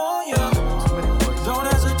time on ya. Don't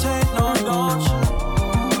hesitate, no, don't you?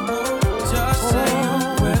 Just say you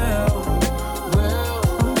will.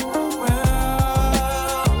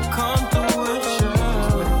 Come through and chill.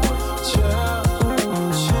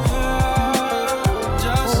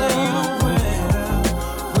 Just say you will.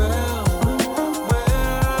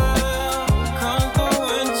 Come through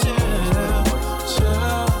and chill.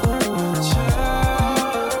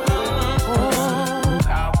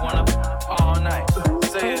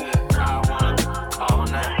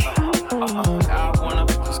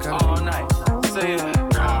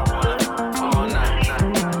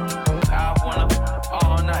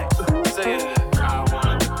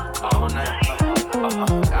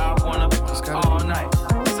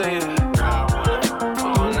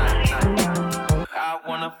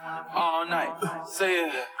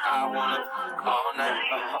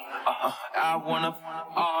 I wanna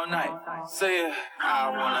all night. Say it. I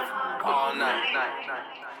wanna all night.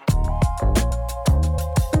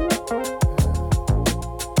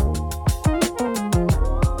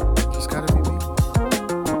 Just gotta be me.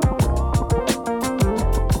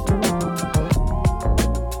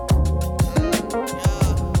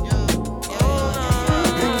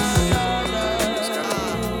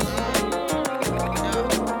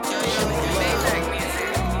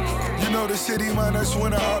 You know the city minus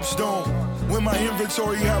when the ops don't. When my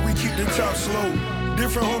inventory, how we keep the top slow.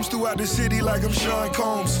 Different homes throughout the city like I'm Sean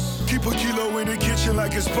Combs. Keep a kilo in the kitchen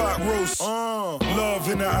like it's pot roast. Love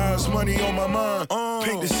in the eyes, money on my mind.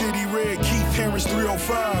 Paint the city red, Keith Harris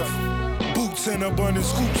 305. Boots in abundance,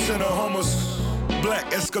 scoops in the Hummers.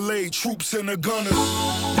 Black Escalade, troops and the gunners.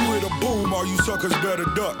 You hit a boom, all you suckers better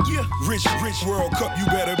duck. Yeah. Rich World Cup, you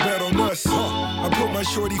better bet on us. I put my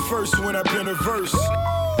shorty first when I pen a verse.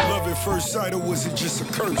 Love at first sight, or was it just a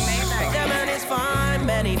curse? That man is fine,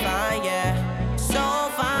 man, he fine, yeah. So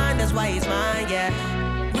fine, that's why he's mine, yeah.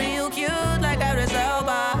 Real cute like Iris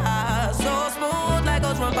Elba. So smooth like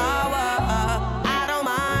Ultron Power. I don't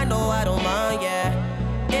mind, no, I don't mind, yeah.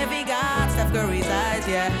 If he got Steph Curry's eyes,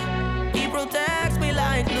 yeah. He protects me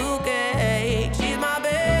like Luke Cage. She's my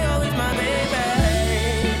baby, oh, he's my baby.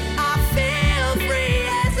 I feel free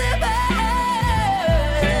as a bird,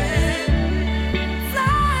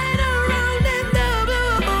 flying around in the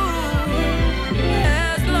blue.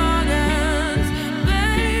 As long as,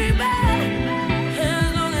 baby,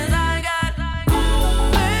 as long as I got, baby,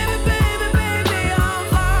 I'm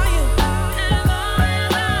flying. As long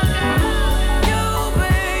as I got you,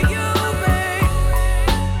 babe,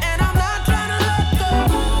 and I'm not trying to let go.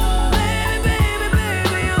 Baby,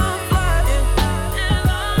 I'm flying. As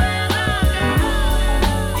long as I got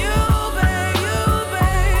you,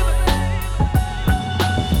 babe.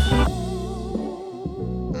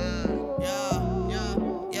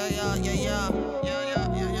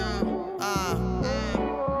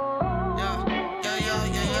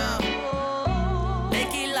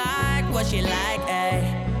 Make it like what she like, ayy.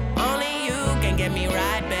 Only you can get me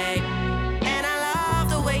right, babe. And I love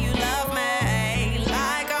the way you love me.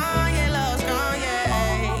 Like Kanye loves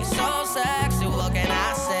Kanye. So sexy, what can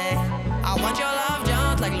I say? I want your love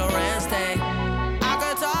just like Lorenz Day. I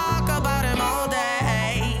could talk about him all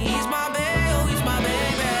day. He's my baby, oh, he's my baby.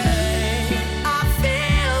 I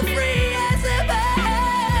feel free as a bird,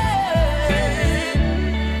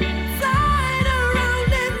 flying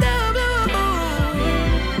around in the blue.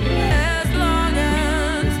 As long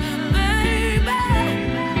as, baby,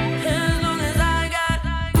 as long as I got,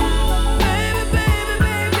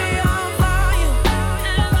 baby, I'm flying.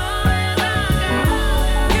 As long as I got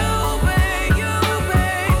you,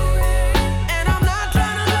 babe, and I'm not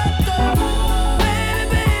trying to let go.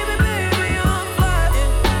 Baby, I'm flying.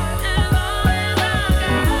 As long as I got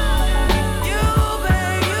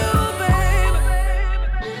you, babe.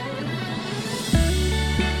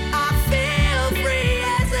 I feel free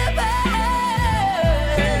as a bird,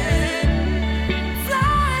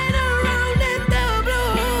 flying around in the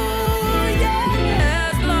blue. Yeah,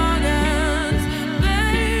 as long as,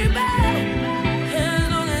 baby, as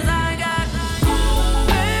long as I got,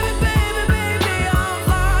 baby, I'm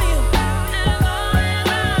flying. As long as I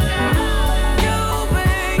got you,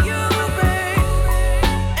 babe,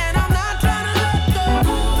 and I'm not trying to let go.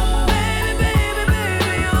 Baby,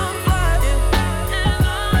 I'm flying. As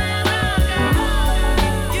long as I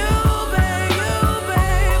got you,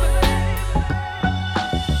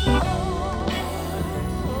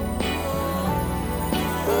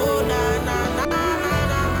 oh, na na na na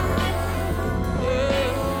na.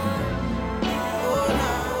 Yeah. Oh, na.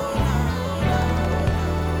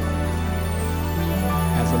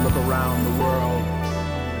 As I look around the world,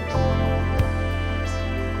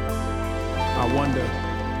 I wonder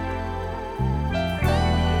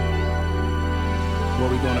where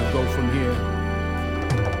we gonna go from here.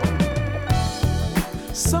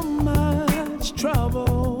 So much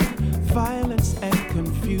trouble, violence and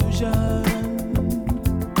confusion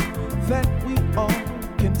that we all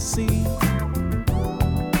can see.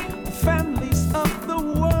 The families of the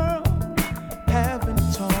world have been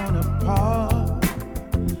torn apart.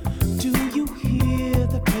 Do you hear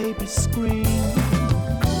the baby scream?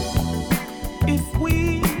 If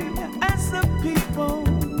we as a people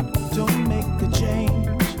don't make a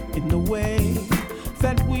change in the way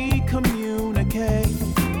that we communicate,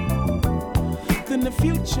 then the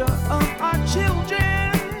future of our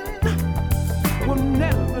children will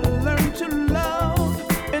never learn to love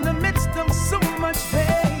in the midst of so much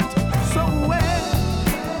hate. So where,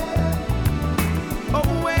 oh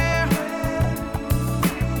where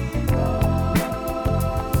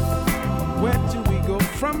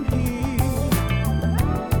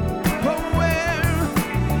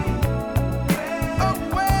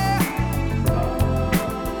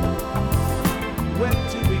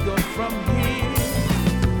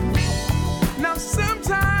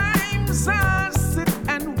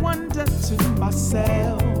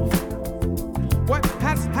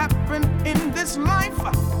this life?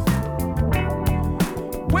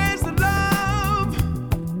 Where's the love?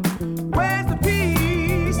 Where's the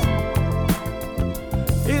peace?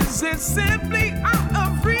 Is it simply out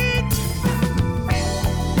of reach?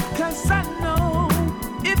 'Cause I know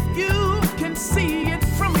if you can see it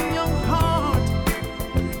from your heart,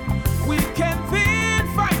 we can then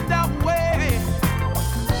find our way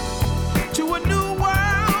to a new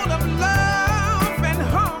world of love and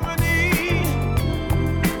harmony,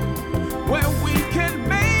 where we can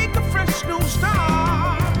make a fresh new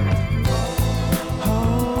start.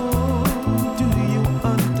 Oh, do you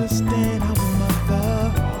understand how a mother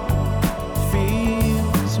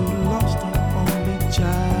feels who lost her only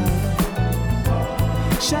child?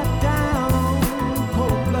 Shut down,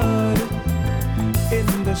 cold-blooded in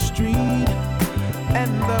the street,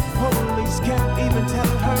 and the police can't even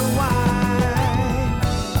tell her why.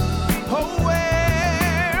 Oh,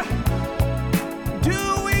 where do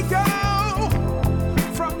we go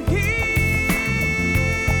from here?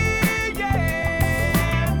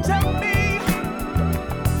 Yeah, tell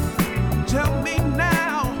me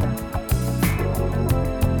now.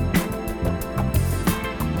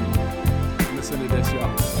 Listen to this,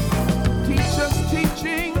 y'all. Teachers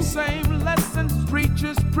teaching the same lessons,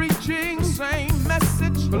 preachers preaching the same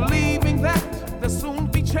message, believing that there'll soon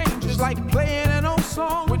be changes, like playing an old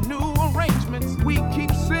song with new arrangements. We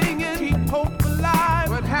keep singing, keep hope alive,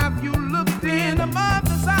 but have you looked in a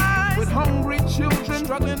mother's eyes with hungry children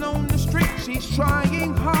struggling on the street? She's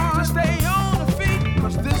trying hard to stay on her feet,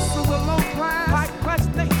 'cause this is a low-class, high-class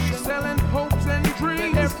nation, selling hopes and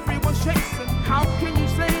dreams that everyone's chasing. How can you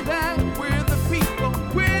say that we're the people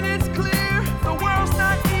when it's clear the world's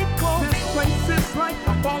not equal? This place is like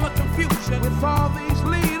a ball of confusion with all these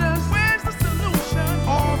leaders. Where's the solution?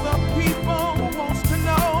 All the people who wants to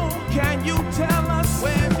know, can you tell us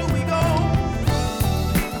where do we go?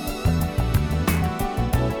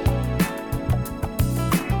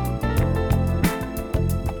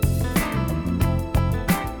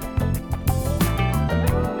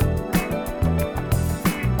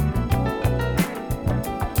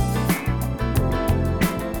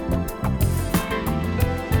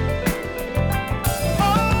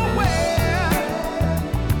 Oh, where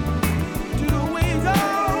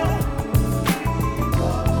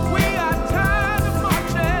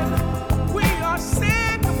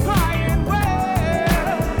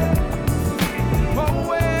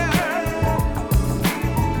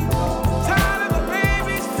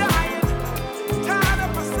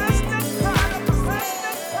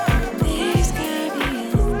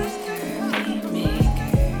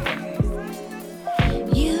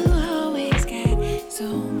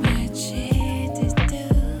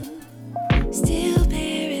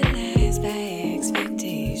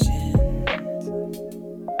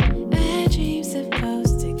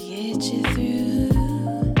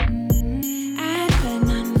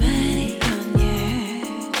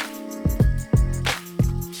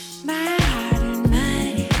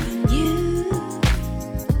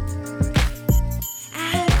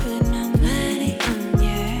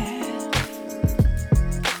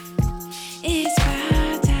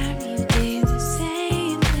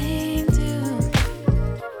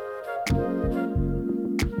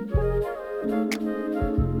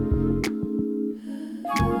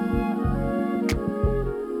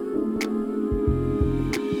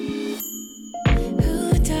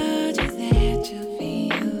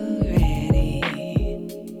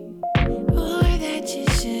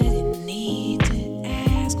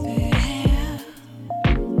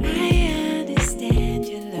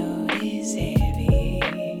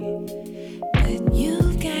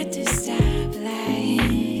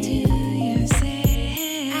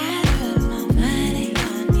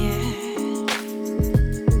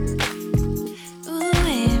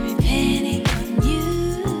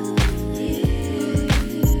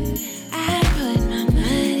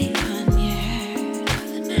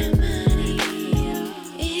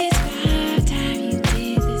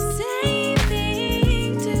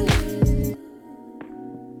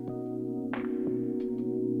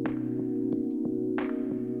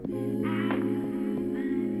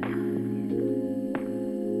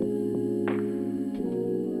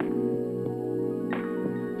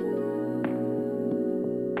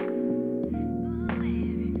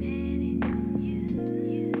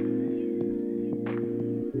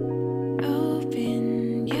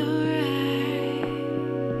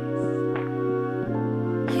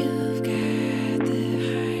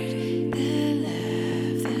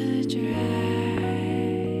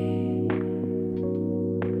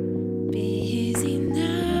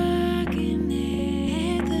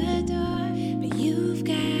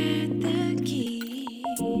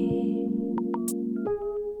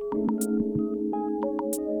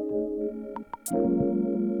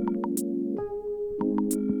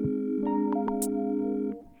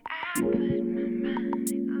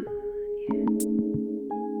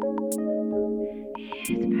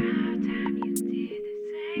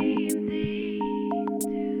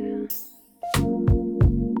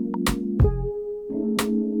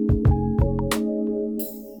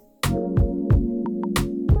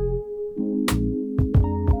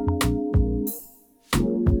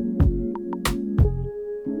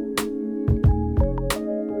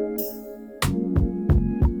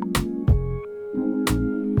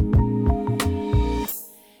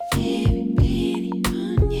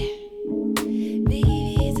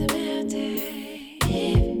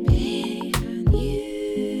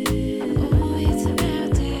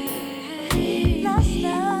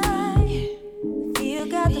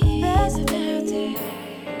got the best of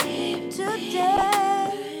me today.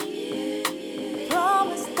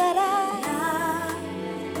 Promise that I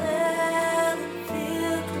will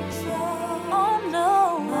feel control. Oh no,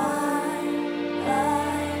 my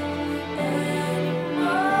life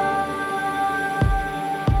anymore.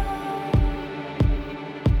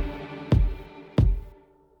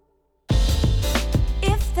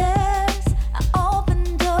 If there's an open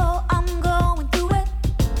door, I'm going through it.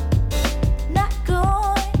 Not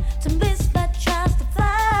going to miss that chance to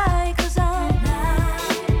fly, 'cause I'm not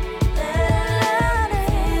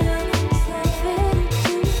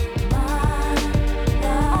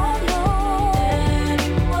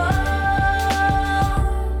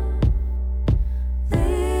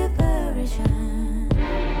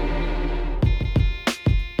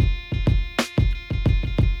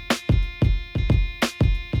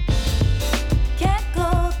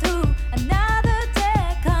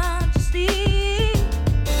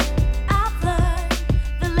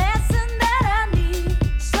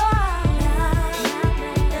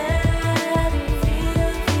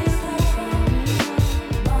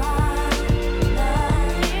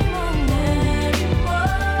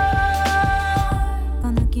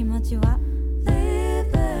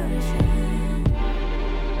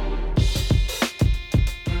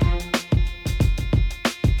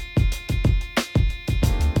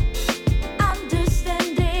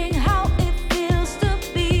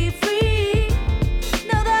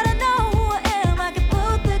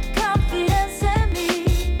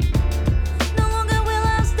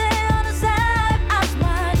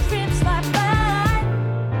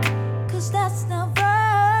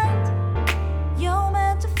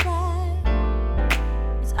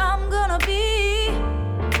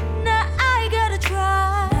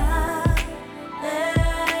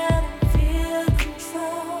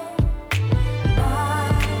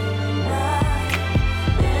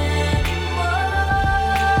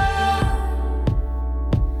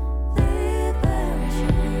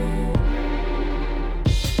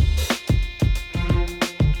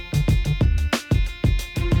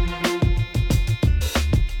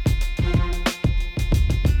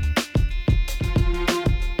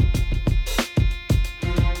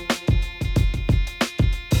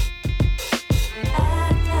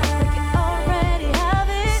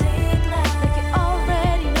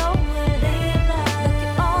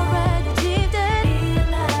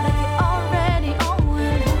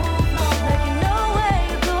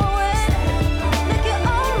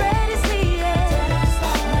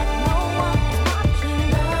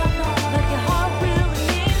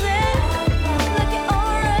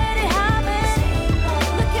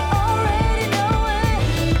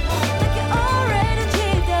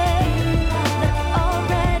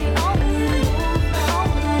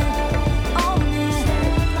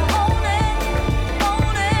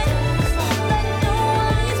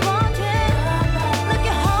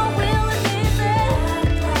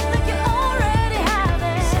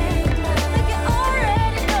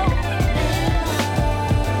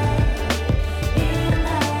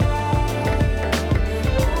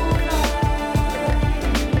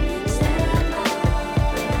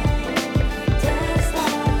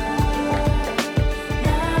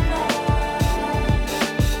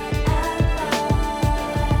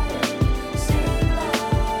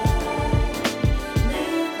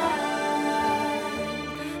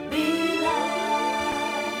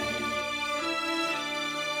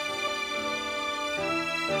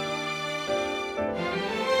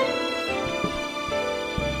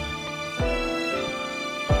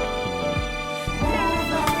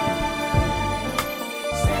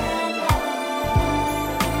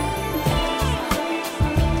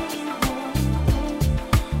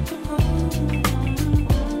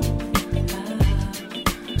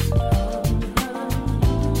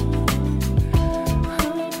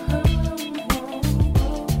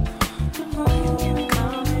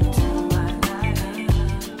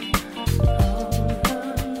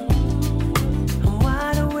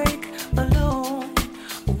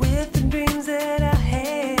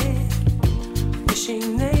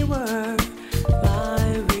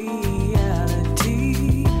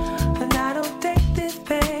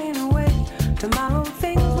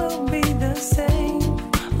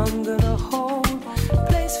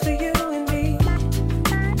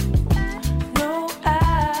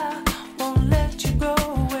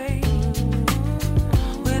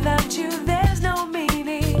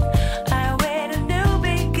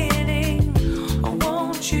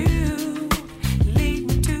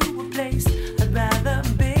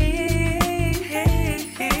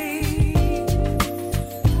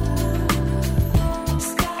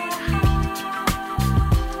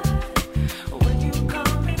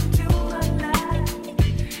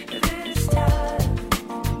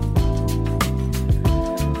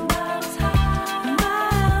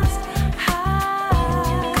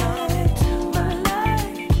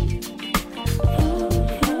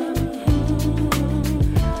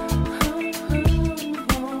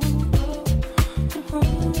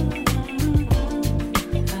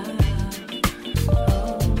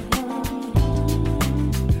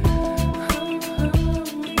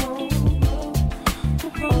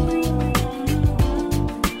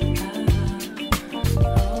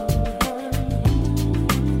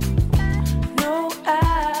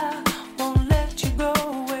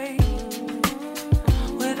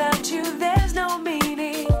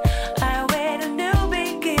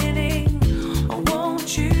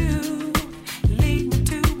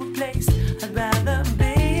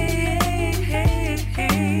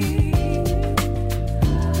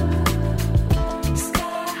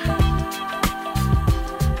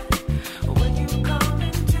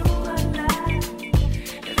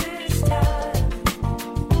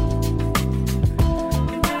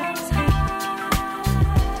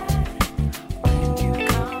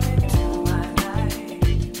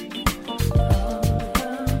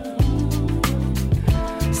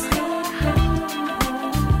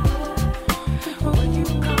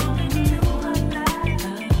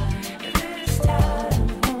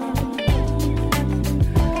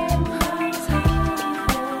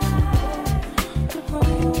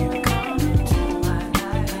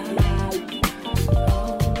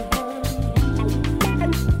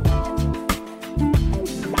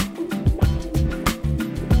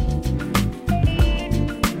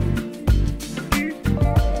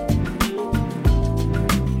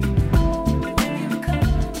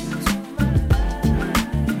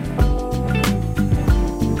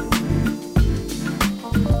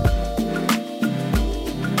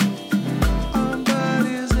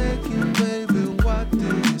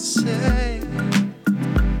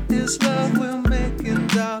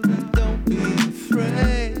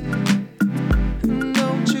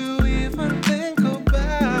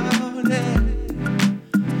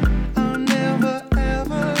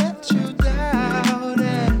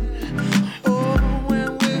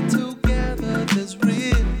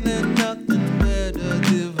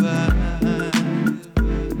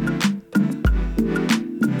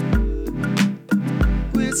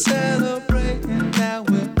celebrating now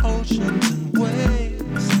we're oceans and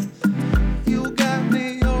waves. You got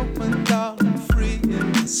me open, darling, free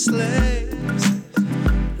and slaves.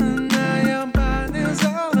 And now your mind is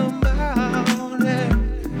all about it.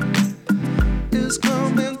 It's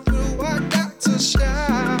coming through, I got to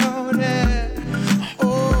shout it.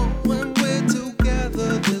 Oh, when we're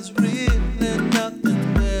together, there's really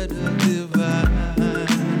nothing better divine.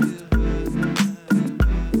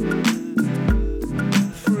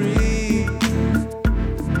 Free,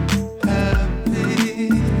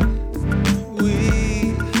 happy, we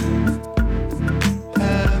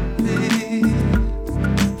happy,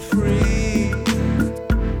 free,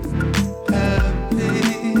 happy,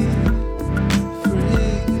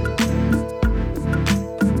 free.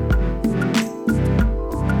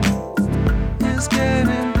 It's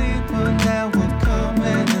getting deeper now, we're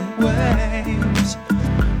coming in waves.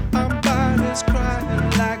 Our bodies crying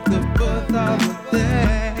like the birth of a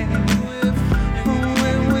day.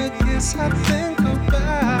 When we kiss, I think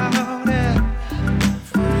about it.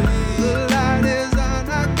 The light is on,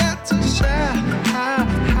 I got to shine.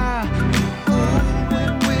 Oh,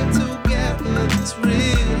 when we're together, it's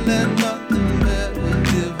really nothing better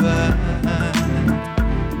divine.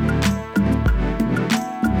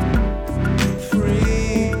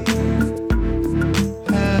 Free,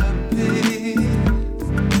 happy,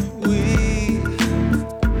 we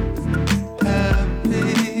happy,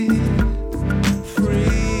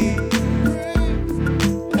 free,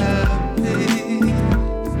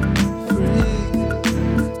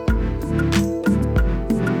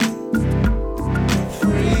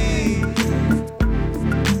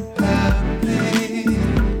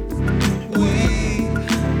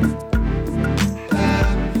 happy,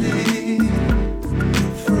 free,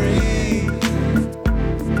 free,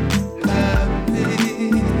 happy, we happy,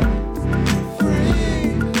 free, happy,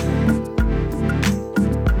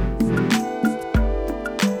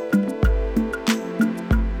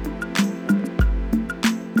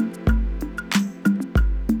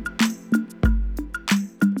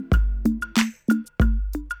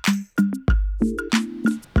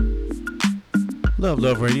 Luv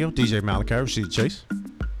Luv Radio, DJ Malachi, Rashid Chase.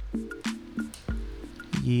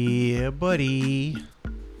 Yeah, buddy.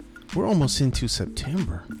 We're almost into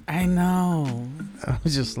September. I know. I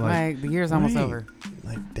was just like, Like the year's almost wait, over.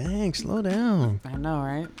 Like, dang, slow down. I know,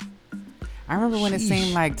 right? I remember when it Sheesh.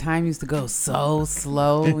 seemed like time used to go so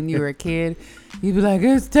slow when you were a kid. You'd be like,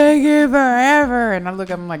 it's taking forever. And I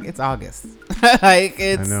look up, I'm like, it's August. Like, I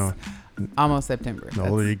it's know. almost September. The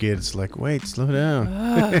older you get, it's like, wait, slow down.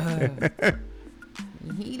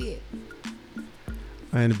 Heat it.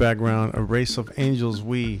 In the background, A Race of Angels,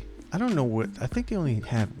 I don't know what, I think they only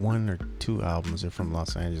had 1 or 2 albums. They're from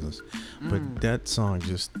Los Angeles. But that song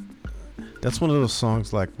that's one of those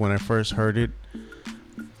songs, like, when I first heard it,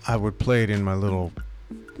 I would play it in my little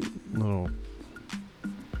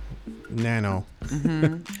nano.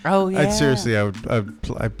 Oh, yeah.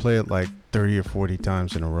 I'd play it like 30 or 40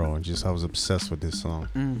 times in a row, and I was obsessed with this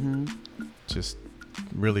song. Just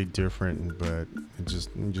really different, but it just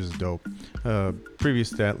dope. Previous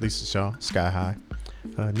to that, Lisa Shaw, Sky High.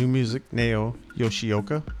 New music, Nao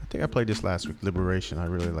Yoshioka. I think I played this last week, Liberation. I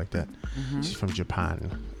really like that. She's from Japan.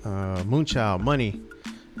 Moonchild, Money,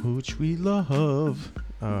 which we love.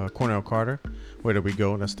 Cornell Carter, Where Do We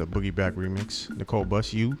Go? That's the Boogie Back remix. Nicole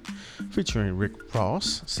Bus, You, featuring Rick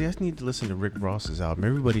Ross. See, I need to listen to Rick Ross's album.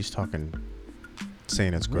 Everybody's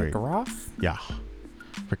saying it's great. Rick Ross? Yeah,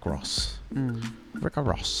 Rick Ross. Rick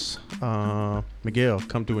Ross. Miguel,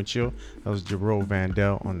 Come Through and Chill. That was Jerome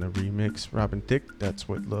Vandell on the remix. Robin Thicke, That's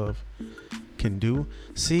What Love Can Do.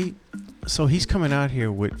 See, so he's coming out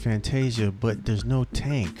here with Fantasia, but there's no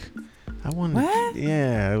Tank. What?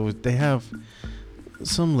 Yeah, they have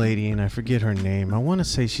some lady, and I forget her name. I want to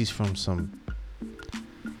say she's from some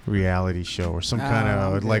reality show or some kind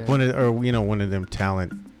of like one of them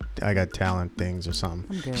talent. I got talent things or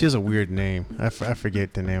something. She has a weird name. I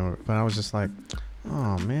forget the name of it, but I was just like,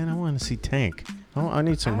 oh man, I want to see Tank. I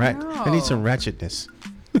need some I need some ratchetness.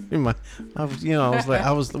 When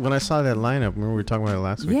I saw that lineup, remember we were talking about it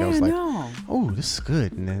last week. I was like, oh, this is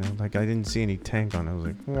good. And then I didn't see any Tank on it. I was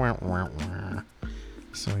like, wah, wah, wah.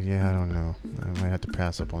 So yeah, I don't know. I might have to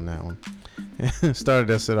pass up on that one. Started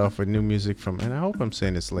that set off with new music from, and I hope I'm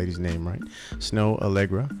saying this lady's name right, Snow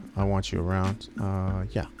Allegra. I Want You Around.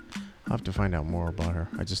 Yeah, I'll have to find out more about her.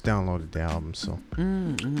 I just downloaded the album, so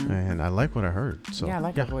and I like what I heard. So yeah, I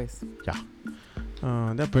like her voice. Yeah.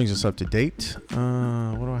 That brings us up to date. What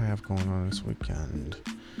do I have going on this weekend?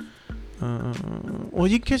 Well,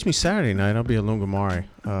 you can catch me Saturday night. I'll be at Lungomare.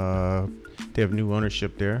 They have new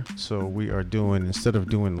ownership there, so we are doing, instead of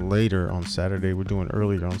doing later on Saturday, we're doing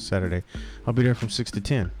earlier on Saturday. I'll be there from 6 to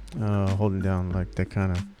 10, holding down like that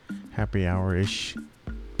kind of happy hour-ish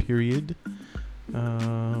period.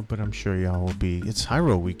 But I'm sure y'all will be. It's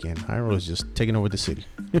Hyro weekend. Hyro is just taking over the city.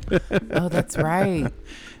 Oh, that's right.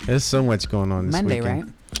 There's so much going on this Monday, weekend.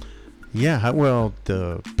 right? Yeah, well,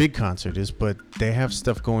 the big concert is, but they have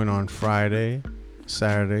stuff going on Friday,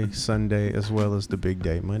 Saturday, Sunday, as well as the big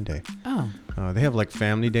day, Monday. Oh. They have like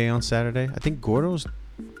Family Day on Saturday. I think Gordo's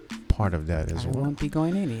part of that as I well. won't be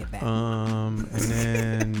going any of that. And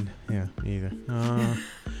then, yeah, me either.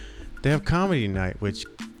 They have Comedy Night, which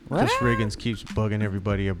Chris What? Riggins keeps bugging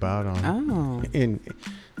everybody about on. Oh. And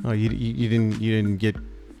you didn't get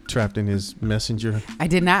trapped in his messenger. I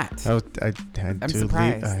did not. I had I'm to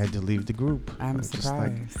surprised. leave. I had to leave the group. I'm just like,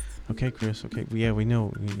 surprised. okay, Chris. Okay, yeah, we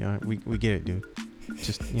know. We get it, dude.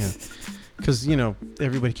 Just because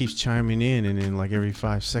everybody keeps chiming in, and then like every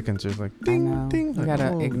 5 seconds there's like ding I know. ding. You Like, gotta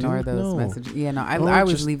oh, ignore dude, those no. messages. Yeah, no, I Or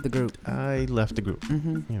always just- leave the group. I left the group.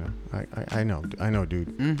 Mm-hmm. I know,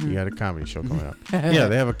 dude. Mm-hmm. You got a comedy show coming up.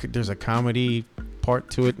 Yeah, there's a comedy part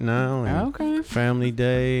to it now. And Okay. Family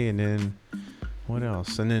Day, and then what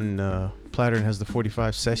else? And then Plattern has the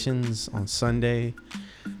 45 sessions on Sunday.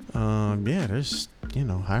 Yeah, there's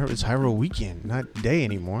it's Hyro weekend, not day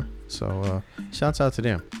anymore. So shouts out to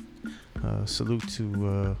them. Salute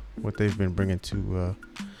to what they've been bringing to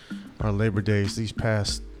our Labor Days these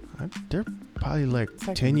past. They're probably like It's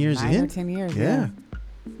like 10 years 9 in. or 10 years. Yeah.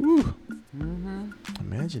 Woo. Mm-hmm.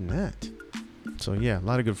 Imagine that. So yeah, a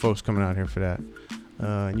lot of good folks coming out here for that.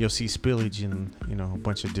 And you'll see spillage in a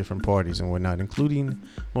bunch of different parties and whatnot, including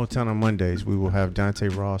Motown on Mondays. We will have Dante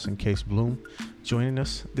Ross and Case Bloom joining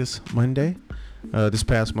us this Monday. This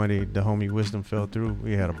past Monday, the homie Wisdom fell through.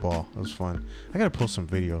 We had a ball. It was fun. I gotta pull some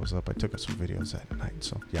videos up. I took some videos that night,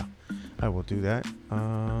 so yeah, I will do that.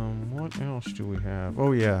 What else do we have?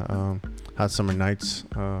 Oh yeah, Hot Summer Nights,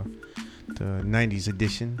 the 90s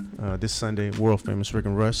edition. This Sunday, world famous Rick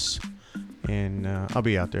and Russ, and I'll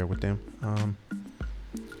be out there with them.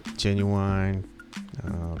 Genuine.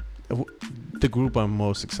 The group I'm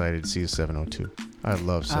most excited to see is 702. I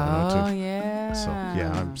love 702. Oh, yeah. So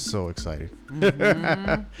yeah, I'm so excited.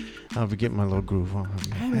 Mm-hmm. I'll be getting my little groove on.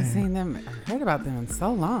 I haven't seen them, heard about them in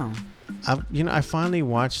so long. I finally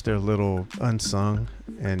watched their little unsung,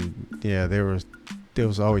 and yeah, there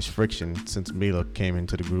was always friction since Mila came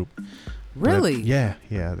into the group. Really? But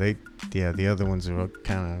the other ones are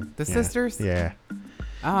kind of The sisters? Yeah.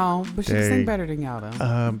 Oh, but she sing better than y'all,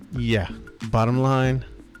 though. Yeah. Bottom line,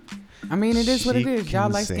 I mean, it is what it she is. Y'all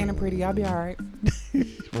can like skin and sing. pretty. Y'all be all right.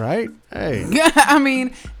 right? Hey. I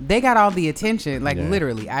mean, they got all the attention. Like, Yeah.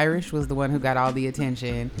 literally, Irish was the one who got all the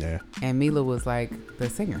attention. Yeah. And Mila was like the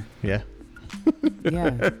singer. Yeah.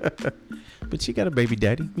 Yeah. But she got a baby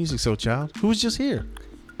daddy, Music Soul Child, who was just here.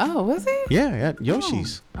 Oh, was he? Yeah, at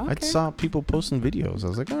Yoshi's. Oh, I okay. saw people posting videos. I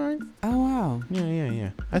was like, all right. Oh, wow. Yeah.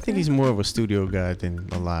 I think he's more of a studio guy than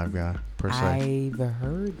a live guy, per se. I've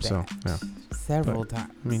heard that So, yeah. several But,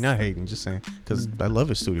 times. I mean, not hating, just saying, because I love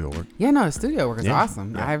his studio work. Yeah, no, the studio work is Yeah,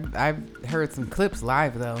 awesome. yeah. I've heard some clips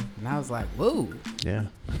live, though, and I was like, whoa. Yeah.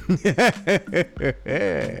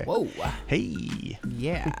 Whoa. Hey.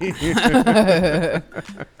 Yeah. But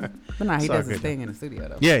no, he It's all does his good, thing in the studio,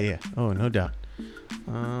 though. Yeah. Oh, no doubt.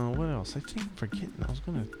 What else? I think I'm forgetting. I was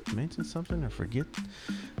gonna mention something or forget.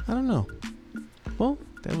 I don't know. Well,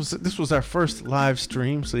 this was our first live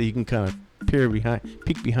stream, so you can kind of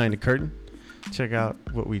peek behind the curtain, check out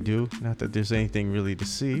what we do. Not that there's anything really to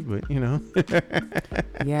see, but Yeah.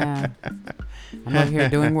 I'm over here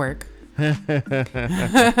doing work.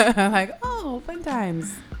 Like, oh, fun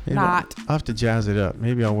times. Maybe Not. I'll have to jazz it up.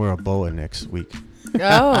 Maybe I'll wear a boa next week.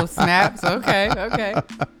 Oh, snaps. Okay.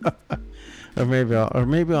 Or maybe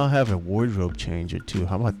I'll have a wardrobe change or two.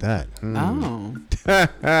 How about that? Oh.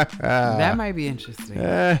 That might be interesting.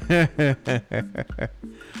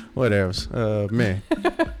 What else? Man.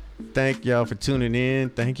 Thank y'all for tuning in.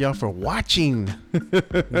 Thank y'all for watching.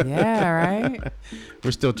 Yeah, right?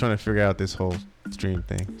 We're still trying to figure out this whole stream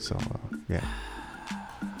thing. So, yeah.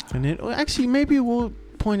 And then, actually, maybe we'll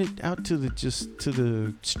point it out to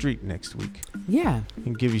the street next week. Yeah.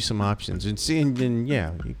 And give you some options and see, and then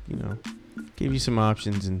give you some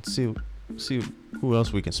options and see who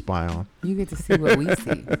else we can spy on. You get to see what we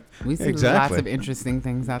see. We see Exactly. lots of interesting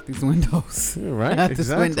things out these windows. Right? Out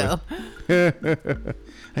Exactly. this window.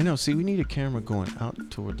 I know. See, we need a camera going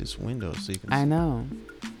out toward this window so you can. I know.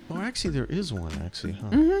 Well, actually, there is one. Actually, huh?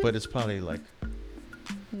 Mhm. But it's probably like.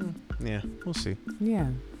 Yeah, we'll see. Yeah.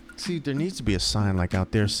 See, there needs to be a sign like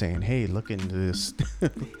out there saying, "Hey, look into this."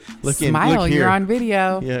 Smile, look you're here. on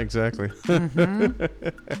video. Yeah, exactly.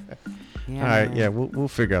 Yeah, All right, man. yeah, we'll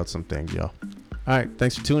figure out some things, y'all. All right,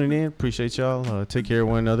 thanks for tuning in. Appreciate y'all. Take care of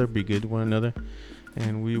one another. Be good to one another.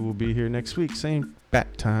 And we will be here next week. Same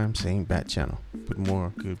bat time, same bat channel. With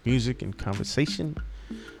more good music and conversation.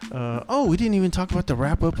 We didn't even talk about the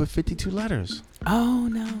wrap up of 52 Letters. Oh,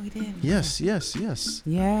 no, we didn't. Yes.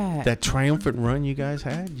 Yeah. That triumphant run you guys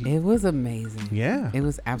had. It was amazing. Yeah. It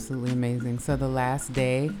was absolutely amazing. So the last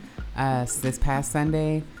day, this past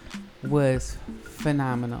Sunday, was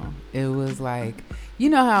phenomenal. It was like, you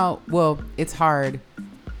know how, well, it's hard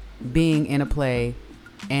being in a play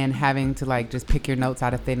and having to like just pick your notes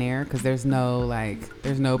out of thin air because there's no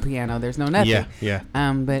piano, there's no nothing. Yeah.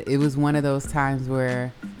 But it was one of those times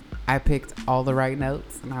where I picked all the right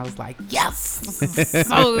notes and I was like, yes, this is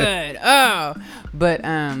so good. Oh,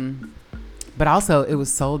 but also it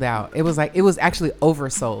was sold out. It was actually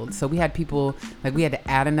oversold. So we had people, like we had to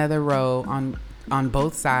add another row on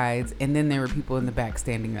both sides, and then there were people in the back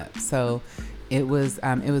standing up. So it was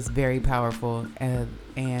very powerful,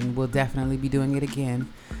 and we'll definitely be doing it again.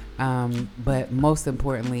 But most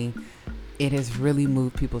importantly, it has really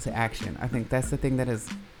moved people to action. I think that's the thing that has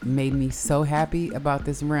made me so happy about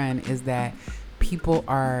this run, is that people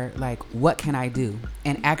are like, what can I do?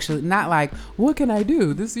 And actually not like, what can I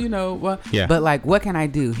do? This, but like, what can I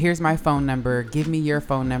do? Here's my phone number. Give me your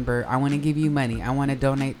phone number. I want to give you money. I want to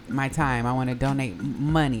donate my time. I want to donate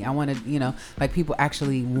money. I want to, like people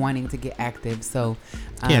actually wanting to get active. So,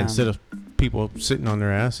 instead of people sitting on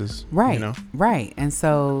their asses. Right. Right. And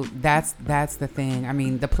so that's the thing. I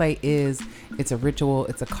mean, the play it's a ritual.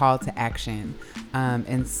 It's a call to action.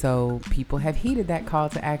 And so people have heeded that call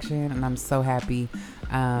to action, and I'm so happy.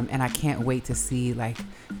 And I can't wait to see, like,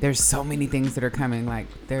 there's so many things that are coming. Like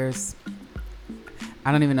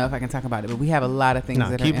I don't even know if I can talk about it, but we have a lot of things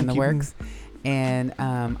that are in the works. And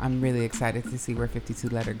I'm really excited to see where 52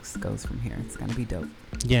 Letters goes from here. It's going to be dope.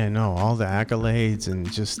 Yeah, no, all the accolades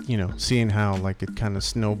and just, seeing how like it kind of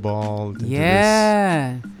snowballed into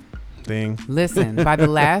this thing. Listen, by the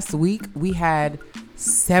last week, we had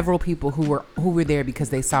several people who were there because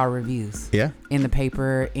they saw reviews in the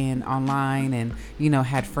paper and online, and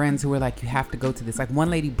had friends who were like, you have to go to this. Like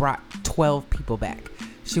one lady brought 12 people back.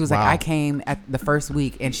 She was like, I came at the first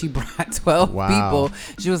week and she brought 12 people.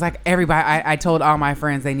 She was like, everybody, I told all my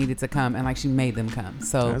friends they needed to come, and like she made them come.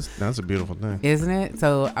 So that's a beautiful thing, isn't it?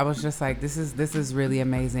 So I was just like, this is really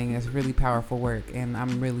amazing. It's really powerful work, and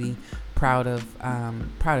I'm really proud of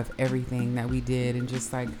everything that we did, and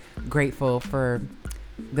just like grateful for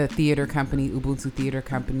the theater company, Ubuntu Theater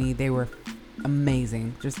Company. They were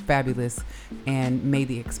amazing, just fabulous, and made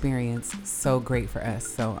the experience so great for us.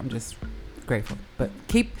 So I'm just grateful. But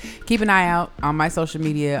keep an eye out on my social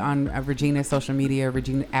media, on Regina's social media,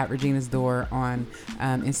 at Regina's Door on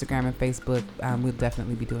Instagram and Facebook. We'll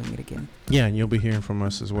definitely be doing it again. Yeah, and you'll be hearing from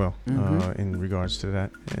us as well in regards to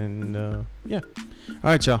that. And all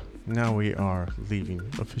right, y'all. Now we are leaving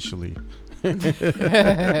officially. Enjoy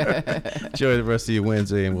the rest of your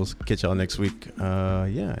Wednesday, and we'll catch y'all next week.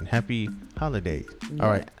 And happy holiday. All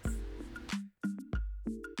right.